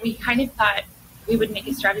 and we kind of thought we would make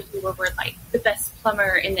a strategy where we're like the best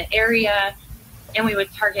plumber in the area, and we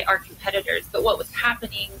would target our competitors. But what was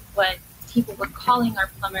happening was people were calling our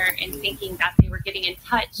plumber and thinking that they were getting in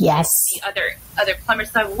touch Yes. with the other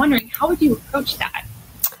plumbers. So I'm wondering, how would you approach that?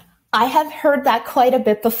 I have heard that quite a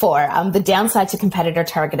bit before, the downside to competitor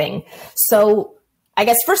targeting. So I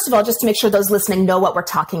guess, first of all, just to make sure those listening know what we're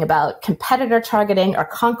talking about, competitor targeting or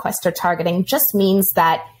conquester targeting just means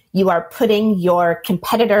that you are putting your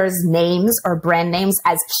competitors' names or brand names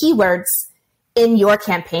as keywords in your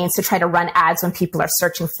campaigns to try to run ads when people are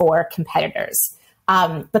searching for competitors.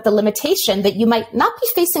 But the limitation that you might not be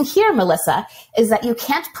facing here, Melissa, is that you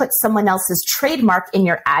can't put someone else's trademark in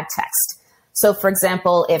your ad text. So for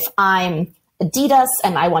example, if I'm Adidas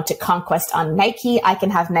and I want to conquest on Nike, I can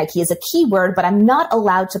have Nike as a keyword, but I'm not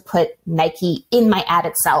allowed to put Nike in my ad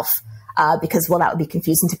itself because, well, that would be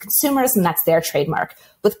confusing to consumers and that's their trademark.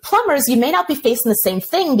 With plumbers, you may not be facing the same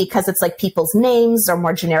thing because it's like people's names or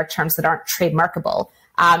more generic terms that aren't trademarkable.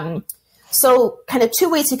 So kind of two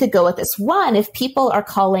ways you could go with this. One, if people are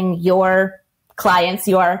calling your clients,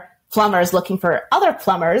 your plumbers looking for other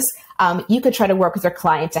plumbers, you could try to work with your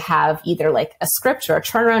client to have either like a script or a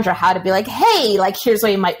turnaround or how to be like, hey, like, here's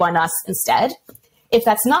what you might want us instead. If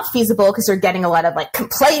that's not feasible because you're getting a lot of like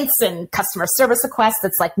complaints and customer service requests,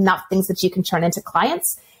 that's like not things that you can turn into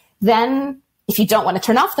clients, then if you don't want to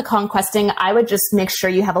turn off the conquesting, I would just make sure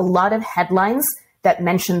you have a lot of headlines that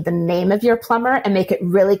mention the name of your plumber and make it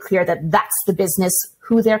really clear that that's the business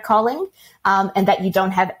who they're calling, and that you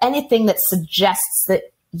don't have anything that suggests that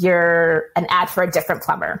you're an ad for a different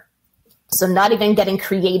plumber. So not even getting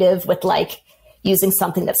creative with like using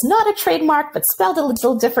something that's not a trademark, but spelled a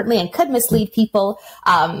little differently and could mislead people.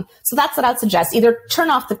 So that's what I'd suggest. Either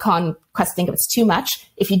turn off the conquesting if it's too much.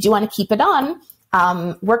 If you do want to keep it on,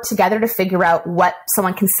 work together to figure out what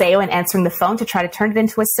someone can say when answering the phone to try to turn it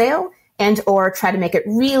into a sale, and or try to make it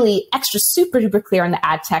really extra super duper clear in the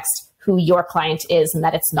ad text who your client is and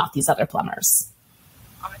that it's not these other plumbers.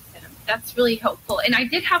 Awesome. That's really helpful. And I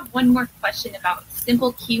did have one more question about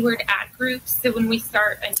simple keyword ad groups. So when we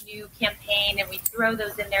start a new campaign and we throw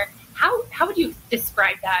those in there, how would you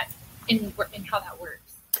describe that and how that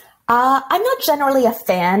works? I'm not generally a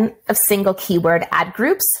fan of single keyword ad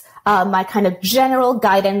groups. My kind of general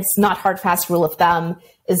guidance, not hard, fast rule of thumb,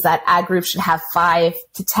 is that ad groups should have 5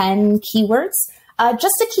 to 10 keywords,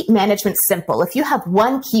 just to keep management simple. If you have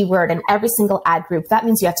one keyword in every single ad group, that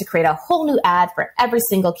means you have to create a whole new ad for every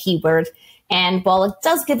single keyword. And while it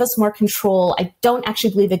does give us more control, I don't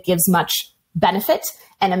actually believe it gives much benefit,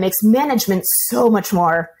 and it makes management so much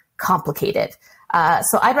more complicated.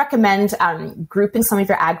 So I'd recommend grouping some of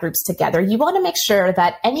your ad groups together. You want to make sure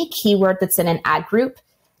that any keyword that's in an ad group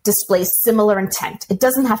displays similar intent. It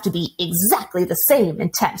doesn't have to be exactly the same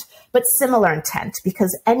intent, but similar intent,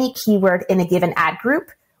 because any keyword in a given ad group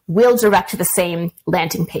will direct to the same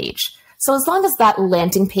landing page. So as long as that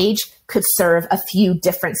landing page could serve a few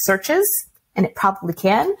different searches, and it probably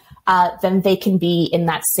can, then they can be in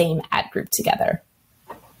that same ad group together.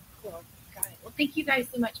 Cool. Got it. Well, thank you guys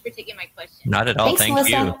so much for taking my question. Not at all. Thanks, Thank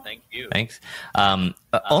Melissa. you. Thank you. Thanks.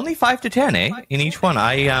 Only 5 to 10, eh? In each one.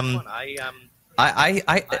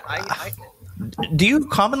 Do you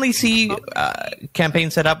commonly see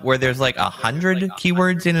campaigns set up where there's like 100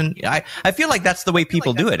 keywords in an? I feel like that's the way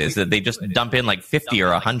people do it, is that they just dump in like 50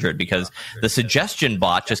 or 100 because the suggestion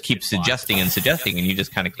bot just keeps suggesting and suggesting, and you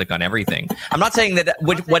just kind of click on everything. I'm not saying that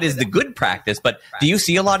what is the good practice, but do you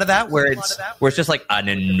see a lot of that where it's just like an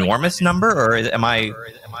enormous number, or am I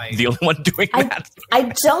the only one doing that?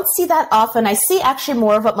 I don't see that often. I see actually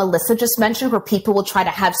more of what Melissa just mentioned, where people will try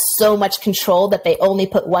to have so much control that they only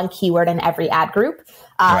put one keyword in every ad group.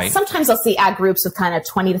 Right. Sometimes I'll see ad groups with kind of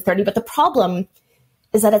 20 to 30, but the problem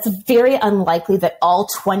is that it's very unlikely that all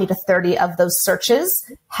 20 to 30 of those searches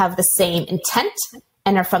have the same intent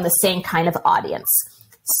and are from the same kind of audience.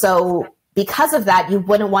 So because of that, you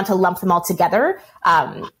wouldn't want to lump them all together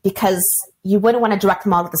because you wouldn't want to direct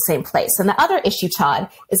them all to the same place. And the other issue, Todd,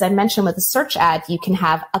 is I mentioned with a search ad, you can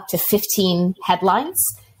have up to 15 headlines,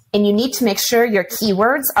 and you need to make sure your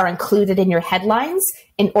keywords are included in your headlines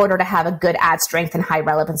in order to have a good ad strength and high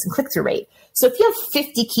relevance and click-through rate. So if you have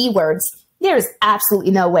 50 keywords, there's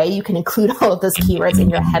absolutely no way you can include all of those keywords in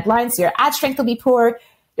your headlines. So your ad strength will be poor.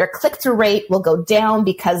 Your click-through rate will go down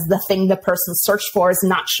because the thing the person searched for is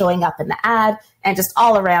not showing up in the ad, and just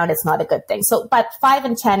all around, it's not a good thing. So, but 5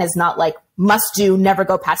 and 10 is not like must do, never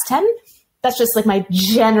go past 10. That's just like my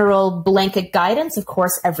general blanket guidance. Of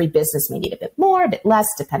course, every business may need a bit more, a bit less,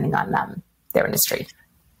 depending on their industry.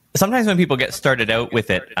 Sometimes when people get started out with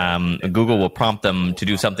it, Google will prompt them to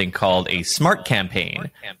do something called a smart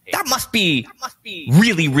campaign. That must be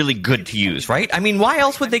really, really good to use, right? I mean, why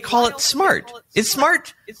else would they call it smart? Is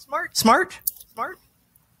smart?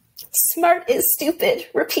 Smart is stupid.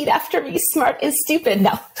 Repeat after me. Smart is stupid.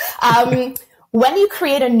 No. When you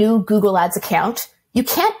create a new Google Ads account, you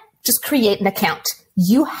can't just create an account.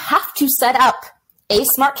 You have to set up a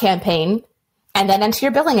smart campaign and then enter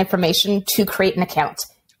your billing information to create an account.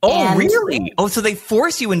 Oh, really? Oh, so they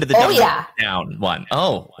force you into the down one.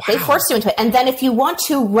 Oh, wow. They force you into it. And then if you want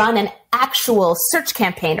to run an actual search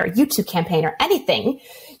campaign or YouTube campaign or anything,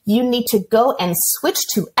 you need to go and switch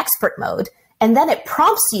to expert mode. And then it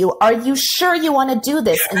prompts you, are you sure you want to do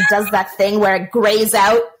this? And does that thing where it grays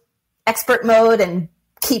out expert mode and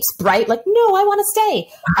keeps bright, like, no, I want to stay.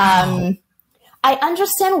 Wow. I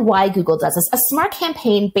understand why Google does this. A smart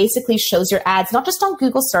campaign basically shows your ads, not just on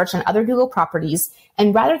Google search and other Google properties.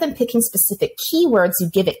 And rather than picking specific keywords, you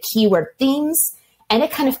give it keyword themes and it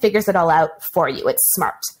kind of figures it all out for you. It's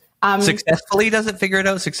smart. Successfully? Does it figure it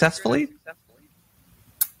out successfully?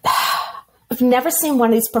 I've never seen one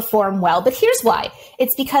of these perform well, but here's why.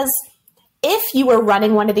 It's because if you were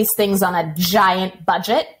running one of these things on a giant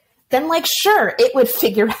budget, then like, sure, it would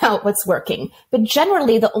figure out what's working. But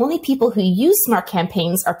generally, the only people who use smart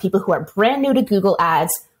campaigns are people who are brand new to Google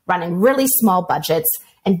Ads, running really small budgets,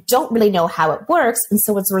 and don't really know how it works. And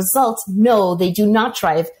so as a result, no, they do not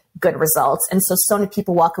drive good results. And so many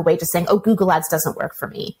people walk away just saying, oh, Google Ads doesn't work for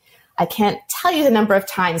me. I can't tell you the number of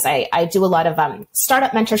times I do a lot of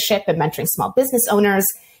startup mentorship and mentoring small business owners.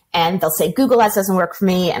 And they'll say, Google Ads doesn't work for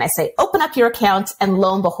me. And I say, open up your account. And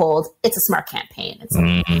lo and behold, it's a smart campaign. It's,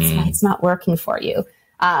 like, it's not working for you.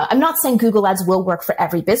 I'm not saying Google Ads will work for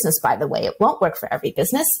every business, by the way. It won't work for every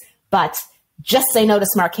business. But just say no to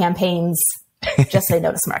smart campaigns. Just say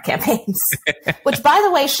no to smart campaigns. Which, by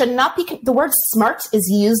the way, should not be. The word smart is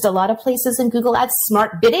used a lot of places in Google Ads.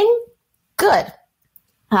 Smart bidding, good.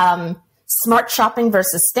 Smart shopping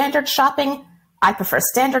versus standard shopping. I prefer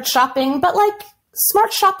standard shopping, but like,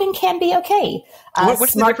 smart shopping can be okay.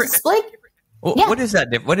 What's smart the display. Yeah. What is that?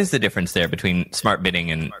 What is the difference there between smart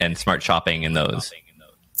bidding and smart shopping in those?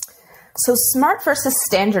 So smart versus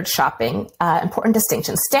standard shopping, important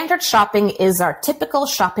distinction. Standard shopping is our typical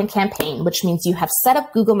shopping campaign, which means you have set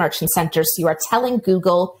up Google Merchant Center. So you are telling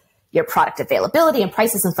Google your product availability and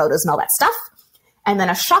prices and photos and all that stuff. And then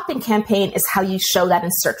a shopping campaign is how you show that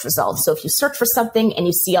in search results. So if you search for something and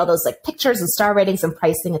you see all those like pictures and star ratings and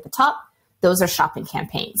pricing at the top, those are shopping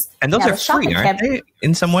campaigns. And those are free, aren't they,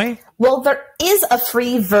 in some way? Well, there is a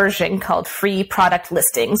free version called free product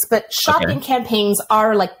listings, but shopping campaigns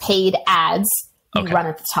are like paid ads you run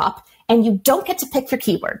at the top, and you don't get to pick your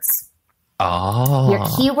keywords. Oh. Your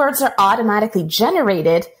keywords are automatically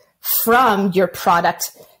generated from your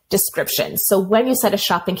product description. So when you set a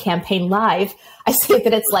shopping campaign live, I say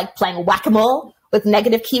that it's like playing whack-a-mole with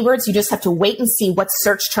negative keywords. You just have to wait and see what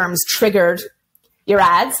search terms triggered your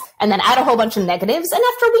ads, and then add a whole bunch of negatives. And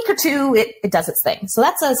after a week or two, it does its thing. So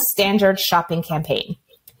that's a standard shopping campaign.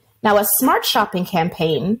 Now, a smart shopping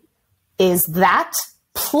campaign is that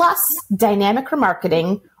plus dynamic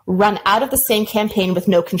remarketing run out of the same campaign with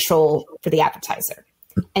no control for the advertiser.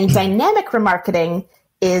 And dynamic remarketing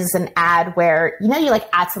is an ad where, you like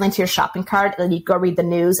add something to your shopping cart, and then you go read the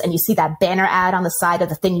news and you see that banner ad on the side of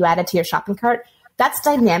the thing you added to your shopping cart. That's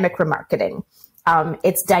dynamic remarketing.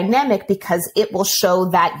 It's dynamic because it will show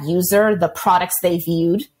that user the products they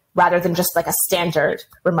viewed rather than just like a standard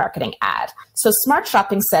remarketing ad. So smart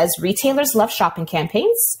shopping says retailers love shopping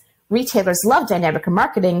campaigns. Retailers love dynamic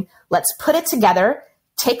remarketing. Let's put it together,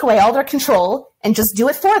 take away all their control, and just do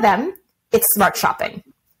it for them. It's smart shopping.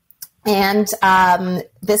 And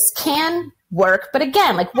this can work. But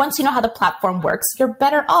again, like once you know how the platform works, you're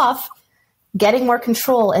better off getting more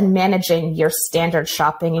control and managing your standard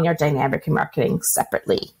shopping and your dynamic remarketing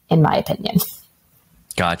separately, in my opinion.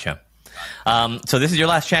 Gotcha. So this is your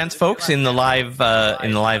last chance, folks, in the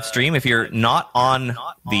live stream. If you're not on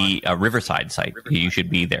the Riverside site, you should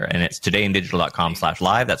be there, and it's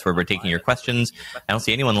todayindigital.com/live. That's where we're taking your questions. I don't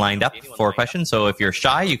see anyone lined up for questions, so if you're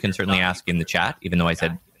shy, you can certainly ask in the chat, even though I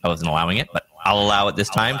said I wasn't allowing it, but I'll allow it this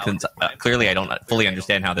time because clearly I don't fully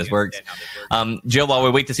understand how this works. Jill, while we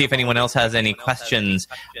wait to see if anyone else has any questions,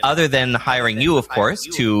 other than hiring you, of course,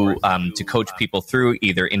 to coach people through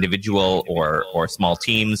either individual or small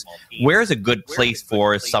teams, where is a good place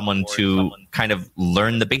for someone to kind of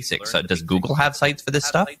learn the basics? Does Google have sites for this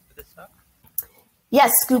stuff?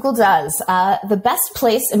 Yes, Google does. The best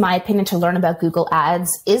place, in my opinion, to learn about Google Ads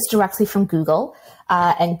is directly from Google.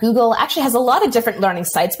 And Google actually has a lot of different learning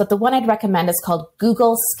sites, but the one I'd recommend is called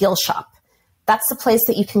Google Skillshop. That's the place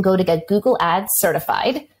that you can go to get Google Ads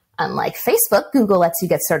certified. Unlike Facebook, Google lets you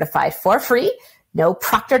get certified for free. No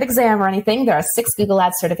proctored exam or anything. There are 6 Google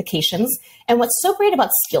Ads certifications. And what's so great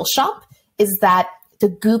about Skillshop is that the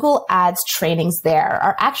Google Ads trainings there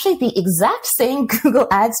are actually the exact same Google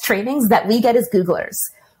Ads trainings that we get as Googlers.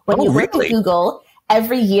 When you work at Google,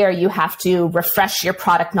 every year you have to refresh your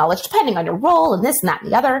product knowledge depending on your role and this and that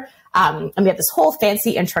and the other. And we have this whole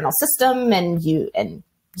fancy internal system, and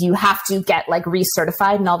you have to get like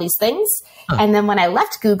recertified and all these things. And then when I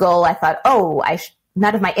left Google, I thought,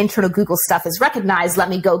 none of my internal Google stuff is recognized. Let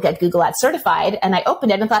me go get Google Ads certified. And I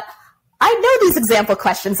opened it and thought, I know these example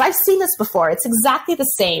questions. I've seen this before. It's exactly the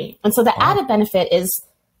same. And so the added benefit is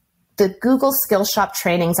the Google Skillshop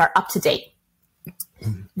trainings are up to date.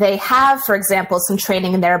 They have, for example, some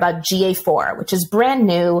training in there about GA4, which is brand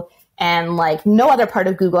new, and like no other part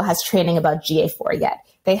of Google has training about GA4 yet.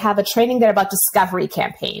 They have a training there about discovery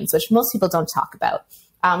campaigns, which most people don't talk about.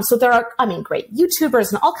 So there are, great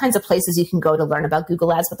YouTubers and all kinds of places you can go to learn about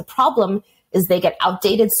Google Ads, but the problem is they get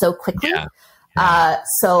outdated so quickly.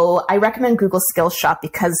 So I recommend Google Skillshop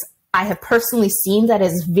because I have personally seen that it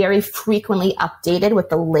is very frequently updated with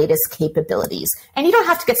the latest capabilities. And you don't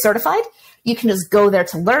have to get certified. You can just go there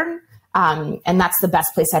to learn. And that's the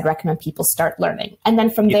best place I'd recommend people start learning. And then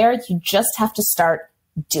from there, you just have to start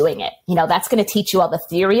doing it. That's going to teach you all the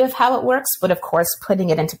theory of how it works. But of course,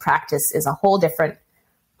 putting it into practice is a whole different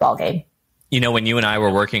ballgame. When you and I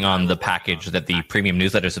were working on the package that the premium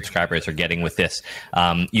newsletter subscribers are getting with this,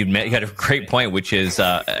 you had a great point, which is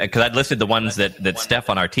because I'd listed the ones that Steph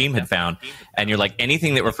on our team had found, and you're like,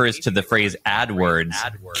 anything that refers to the phrase AdWords,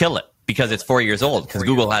 kill it, because it's 4 years old, because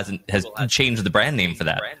Google has changed the brand name for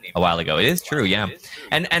that a while ago. It is true, yeah.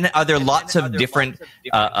 And are there lots of different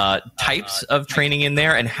types of training in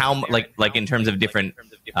there, and how like in terms of different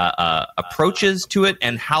approaches to it,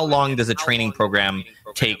 and how long does a training program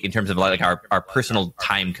take in terms of like our personal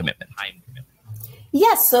time commitment?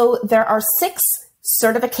 Yes, so there are 6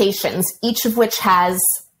 certifications, each of which has,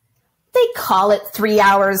 they call it 3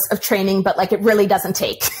 hours of training, but like it really doesn't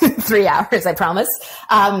take 3 hours, I promise.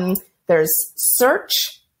 There's search,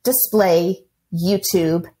 display,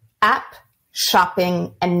 YouTube, app,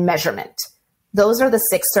 shopping, and measurement. Those are the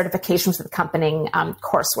 6 certifications with accompanying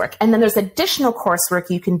coursework. And then there's additional coursework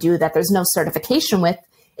you can do that there's no certification with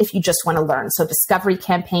if you just want to learn. So discovery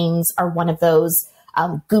campaigns are one of those.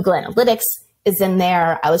 Google Analytics is in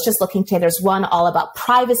there. I was just looking today. There's one all about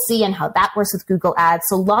privacy and how that works with Google Ads.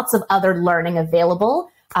 So lots of other learning available,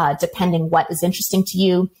 depending what is interesting to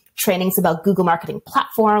you. Trainings about Google Marketing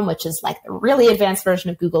Platform, which is like the really advanced version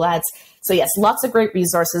of Google Ads. So yes, lots of great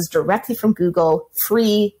resources directly from Google,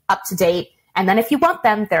 free, up to date. And then if you want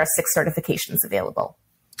them, there are 6 certifications available.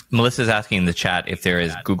 Melissa's asking in the chat if there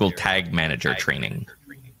is Google Tag Manager training.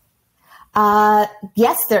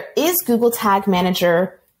 Yes, there is Google Tag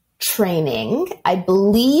Manager training. I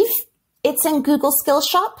believe it's in Google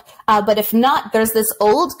Skillshop. But if not, there's this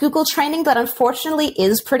old Google training that unfortunately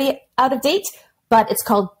is pretty out of date, but it's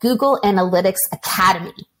called Google Analytics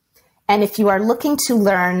Academy. And if you are looking to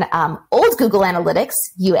learn old Google Analytics,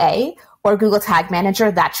 UA, or Google Tag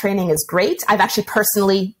Manager, that training is great. I've actually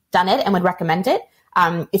personally done it and would recommend it.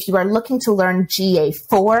 If you are looking to learn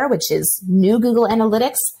GA4, which is new Google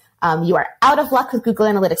Analytics, you are out of luck with Google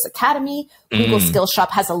Analytics Academy. Google Skillshop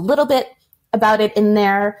has a little bit about it in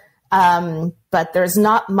there, but there's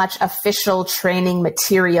not much official training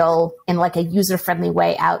material in like a user-friendly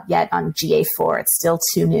way out yet on GA4. It's still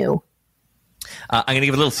too new. I'm going to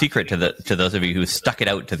give a little secret to those of you who stuck it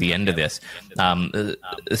out to the end of this.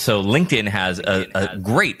 So LinkedIn has a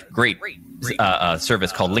great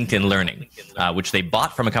service called LinkedIn Learning, which they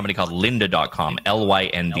bought from a company called lynda.com,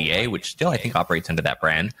 Lynda, which still I think operates under that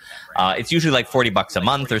brand. It's usually like $40 a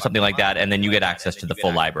month or something like that, and then you get access to the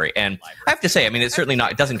full library. And I have to say, I mean, it's certainly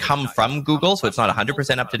not, it doesn't come from Google, so it's not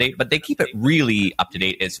 100% up to date, but they keep it really up to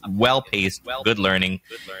date. It's well-paced, good learning.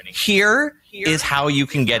 Here is how you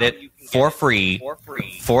can get it for free,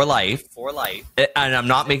 for life. And I'm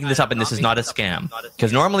not making this up, and this is not a scam.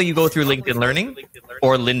 Because normally you go through LinkedIn Learning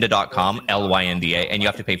or lynda.com, Lynda, and you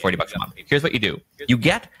have to pay $40 a month. Here's what you do. You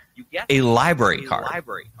get a library card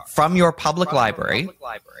from your public library.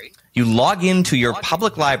 You log into your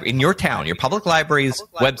public library in your town, your public library's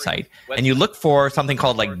website, and you look for something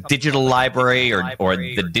called like digital library or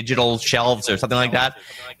the digital shelves or something like that.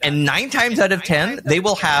 And 9 times out of 10, they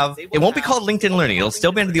will have, it won't be called LinkedIn Learning. It'll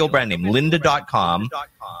still be under the old brand name, lynda.com.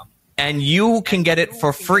 And you can get it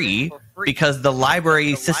for free because the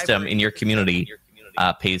library system in your community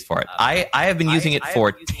pays for it. I have been using it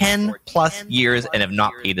for 10 plus years and have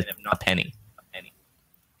not paid a penny.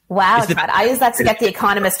 Wow, Todd. I use that to get The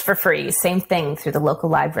Economist for free. Same thing through the local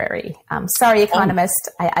library. Sorry, Economist.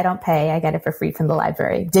 I don't pay. I get it for free from the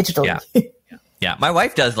library digitally. Yeah. Yeah, my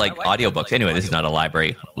wife does like audiobooks. Anyway, this is not a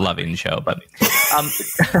library loving show, but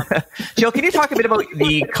Jill, can you talk a bit about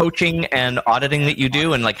the coaching and auditing that you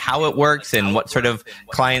do and like how it works and what sort of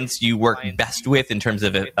clients you work best with in terms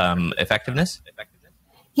of effectiveness?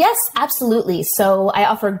 Yes, absolutely. So I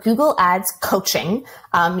offer Google Ads coaching,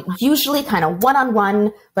 usually kind of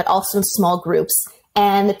one-on-one, but also in small groups.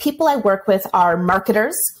 And the people I work with are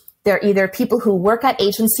marketers. They're either people who work at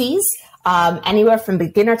agencies, anywhere from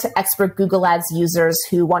beginner to expert Google Ads users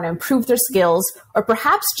who want to improve their skills, or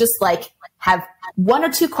perhaps just like have one or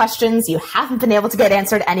two questions you haven't been able to get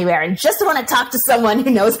answered anywhere and just want to talk to someone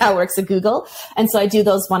who knows how it works at Google. And so I do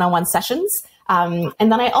those one-on-one sessions. And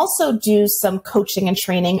then I also do some coaching and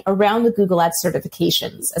training around the Google Ads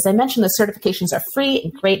certifications. As I mentioned, the certifications are free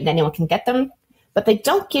and great and anyone can get them, but they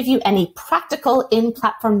don't give you any practical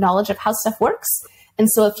in-platform knowledge of how stuff works. And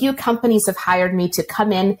so a few companies have hired me to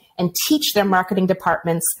come in and teach their marketing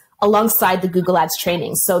departments alongside the Google Ads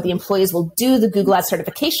training. So the employees will do the Google Ads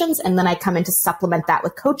certifications, and then I come in to supplement that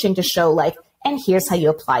with coaching to show like, and here's how you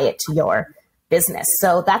apply it to your business.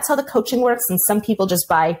 So that's how the coaching works. And some people just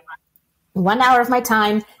buy 1 hour of my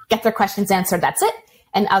time, get their questions answered, that's it.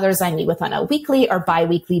 And others I meet with on a weekly or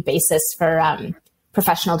bi-weekly basis for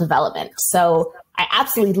professional development. So I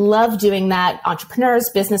absolutely love doing that. Entrepreneurs,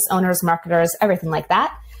 business owners, marketers, everything like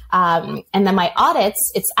that. And then my audits,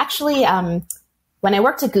 it's actually, when I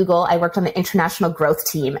worked at Google, I worked on the international growth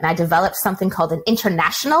team, and I developed something called an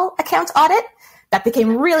international account audit that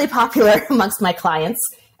became really popular amongst my clients.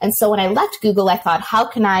 And so when I left Google, I thought, how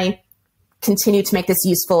can I continue to make this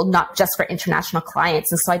useful, not just for international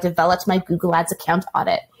clients? And so I developed my Google Ads account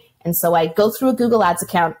audit. And so I go through a Google Ads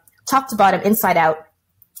account, top to bottom, inside out,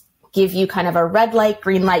 give you kind of a red light,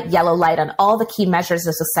 green light, yellow light on all the key measures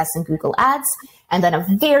of success in Google Ads, and then a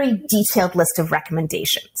very detailed list of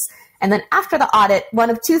recommendations. And then after the audit, one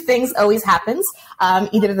of two things always happens.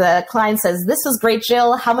 Either the client says, this was great,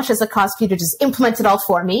 Jill. How much does it cost for you to just implement it all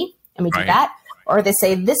for me? And we do that. Or they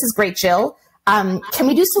say, this is great, Jill. Can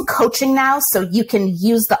we do some coaching now so you can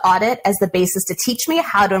use the audit as the basis to teach me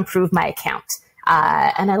how to improve my account?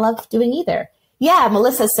 And I love doing either. Yeah,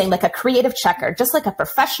 Melissa's saying like a creative checker, just like a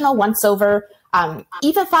professional once over,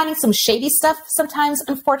 even finding some shady stuff sometimes.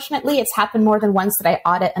 Unfortunately, it's happened more than once that I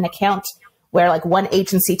audit an account where like one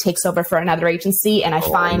agency takes over for another agency, and I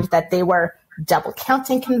find that they were double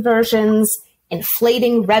counting conversions,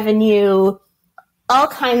 inflating revenue, all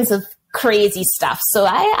kinds of crazy stuff. So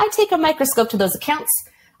I take a microscope to those accounts,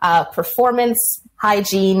 performance,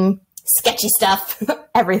 hygiene, sketchy stuff,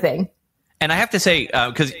 everything. And I have to say,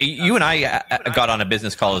 because you and I got on a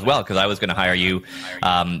business call as well, because I was going to hire you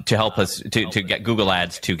to help us to get Google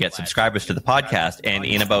Ads to get subscribers to the podcast. And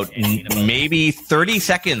in about maybe 30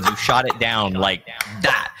 seconds, you shot it down like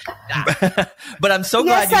that. But I'm so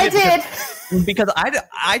glad you did. Because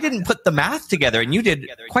I didn't put the math together, and you did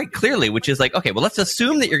quite clearly, which is like, okay, well, let's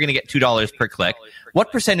assume that you're going to get $2 per click.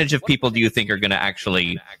 What percentage of people do you think are going to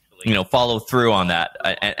actually follow through on that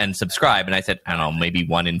and subscribe? And I said, I don't know, maybe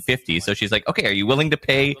 1 in 50. So she's like, okay, are you willing to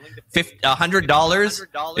pay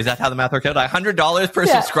 $100? Is that how the math worked out? $100 per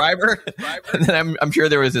subscriber? And then I'm sure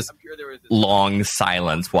there was this long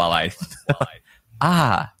silence while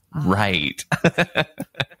right.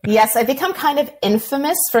 Yes, I've become kind of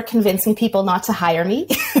infamous for convincing people not to hire me.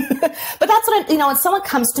 But that's what when someone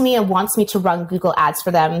comes to me and wants me to run Google Ads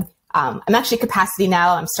for them, I'm actually at capacity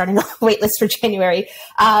now. I'm starting a wait list for January.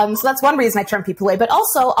 So that's one reason I turn people away. But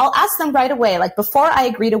also, I'll ask them right away, like, before I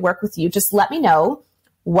agree to work with you, just let me know,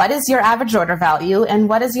 what is your average order value and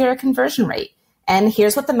what is your conversion rate? And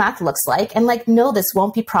here's what the math looks like. And like, no, this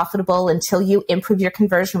won't be profitable until you improve your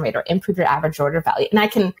conversion rate or improve your average order value. And I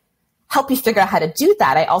can help you figure out how to do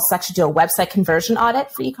that. I also actually do a website conversion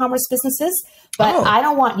audit for e-commerce businesses, but I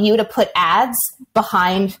don't want you to put ads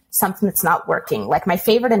behind something that's not working. Like, my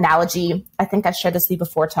favorite analogy, I think I've shared this with you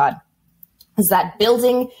before, Todd, is that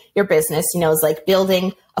building your business, is like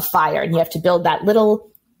building a fire, and you have to build that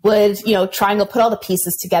little wood, triangle, put all the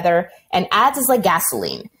pieces together, and ads is like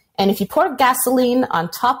gasoline. And if you pour gasoline on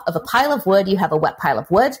top of a pile of wood, you have a wet pile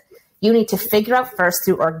of wood. You need to figure out first,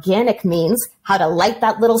 through organic means, how to light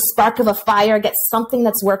that little spark of a fire, get something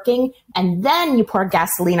that's working, and then you pour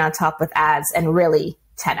gasoline on top with ads and really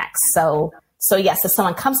 10x. So yes, if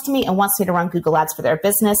someone comes to me and wants me to run Google Ads for their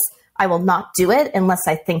business, I will not do it unless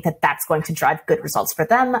I think that that's going to drive good results for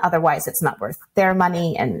them. Otherwise, it's not worth their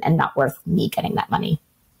money and not worth me getting that money.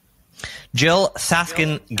 Jill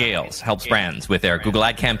Saskin-Gales helps brands with their Google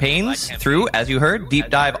ad campaigns through, as you heard, deep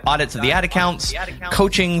dive audits of the ad accounts,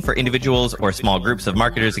 coaching for individuals or small groups of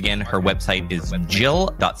marketers. Again, her website is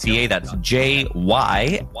jill.ca. That's JYLL.ca.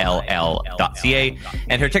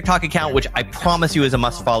 And her TikTok account, which I promise you is a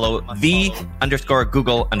must follow,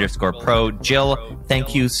 _Google_pro. Jill,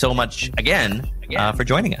 thank you so much again for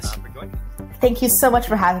joining us. Thank you so much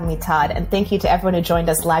for having me, Todd. And thank you to everyone who joined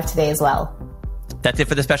us live today as well. That's it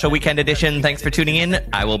for the special weekend edition. Thanks for tuning in.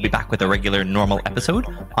 I will be back with a regular normal episode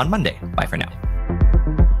on Monday. Bye for now.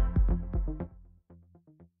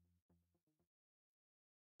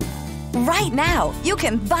 Right now, you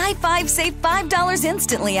can buy 5, save $5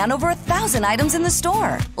 instantly on over 1,000 items in the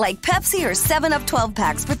store. Like Pepsi or 7-Up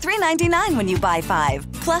 12-packs for $3.99 when you buy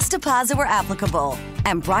 5, plus deposit where applicable.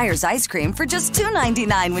 And Breyer's ice cream for just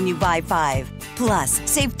 $2.99 when you buy 5. Plus,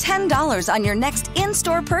 save $10 on your next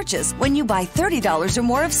in-store purchase when you buy $30 or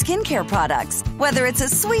more of skincare products. Whether it's a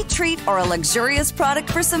sweet treat or a luxurious product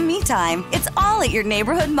for some me time, it's all at your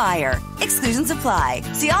neighborhood Meijer. Exclusions apply.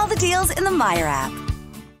 See all the deals in the Meijer app.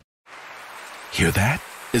 Hear that?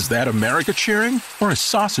 Is that America cheering or a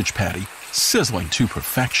sausage patty sizzling to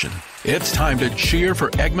perfection? It's time to cheer for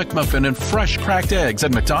Egg McMuffin and fresh cracked eggs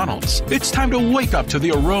at McDonald's. It's time to wake up to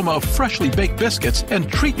the aroma of freshly baked biscuits and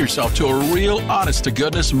treat yourself to a real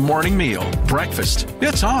honest-to-goodness morning meal. Breakfast,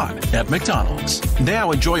 it's on at McDonald's.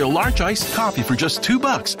 Now enjoy a large iced coffee for just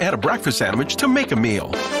 $2. Add a breakfast sandwich to make a meal.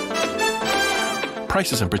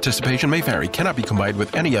 Prices and participation may vary. Cannot be combined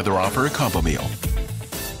with any other offer or combo meal.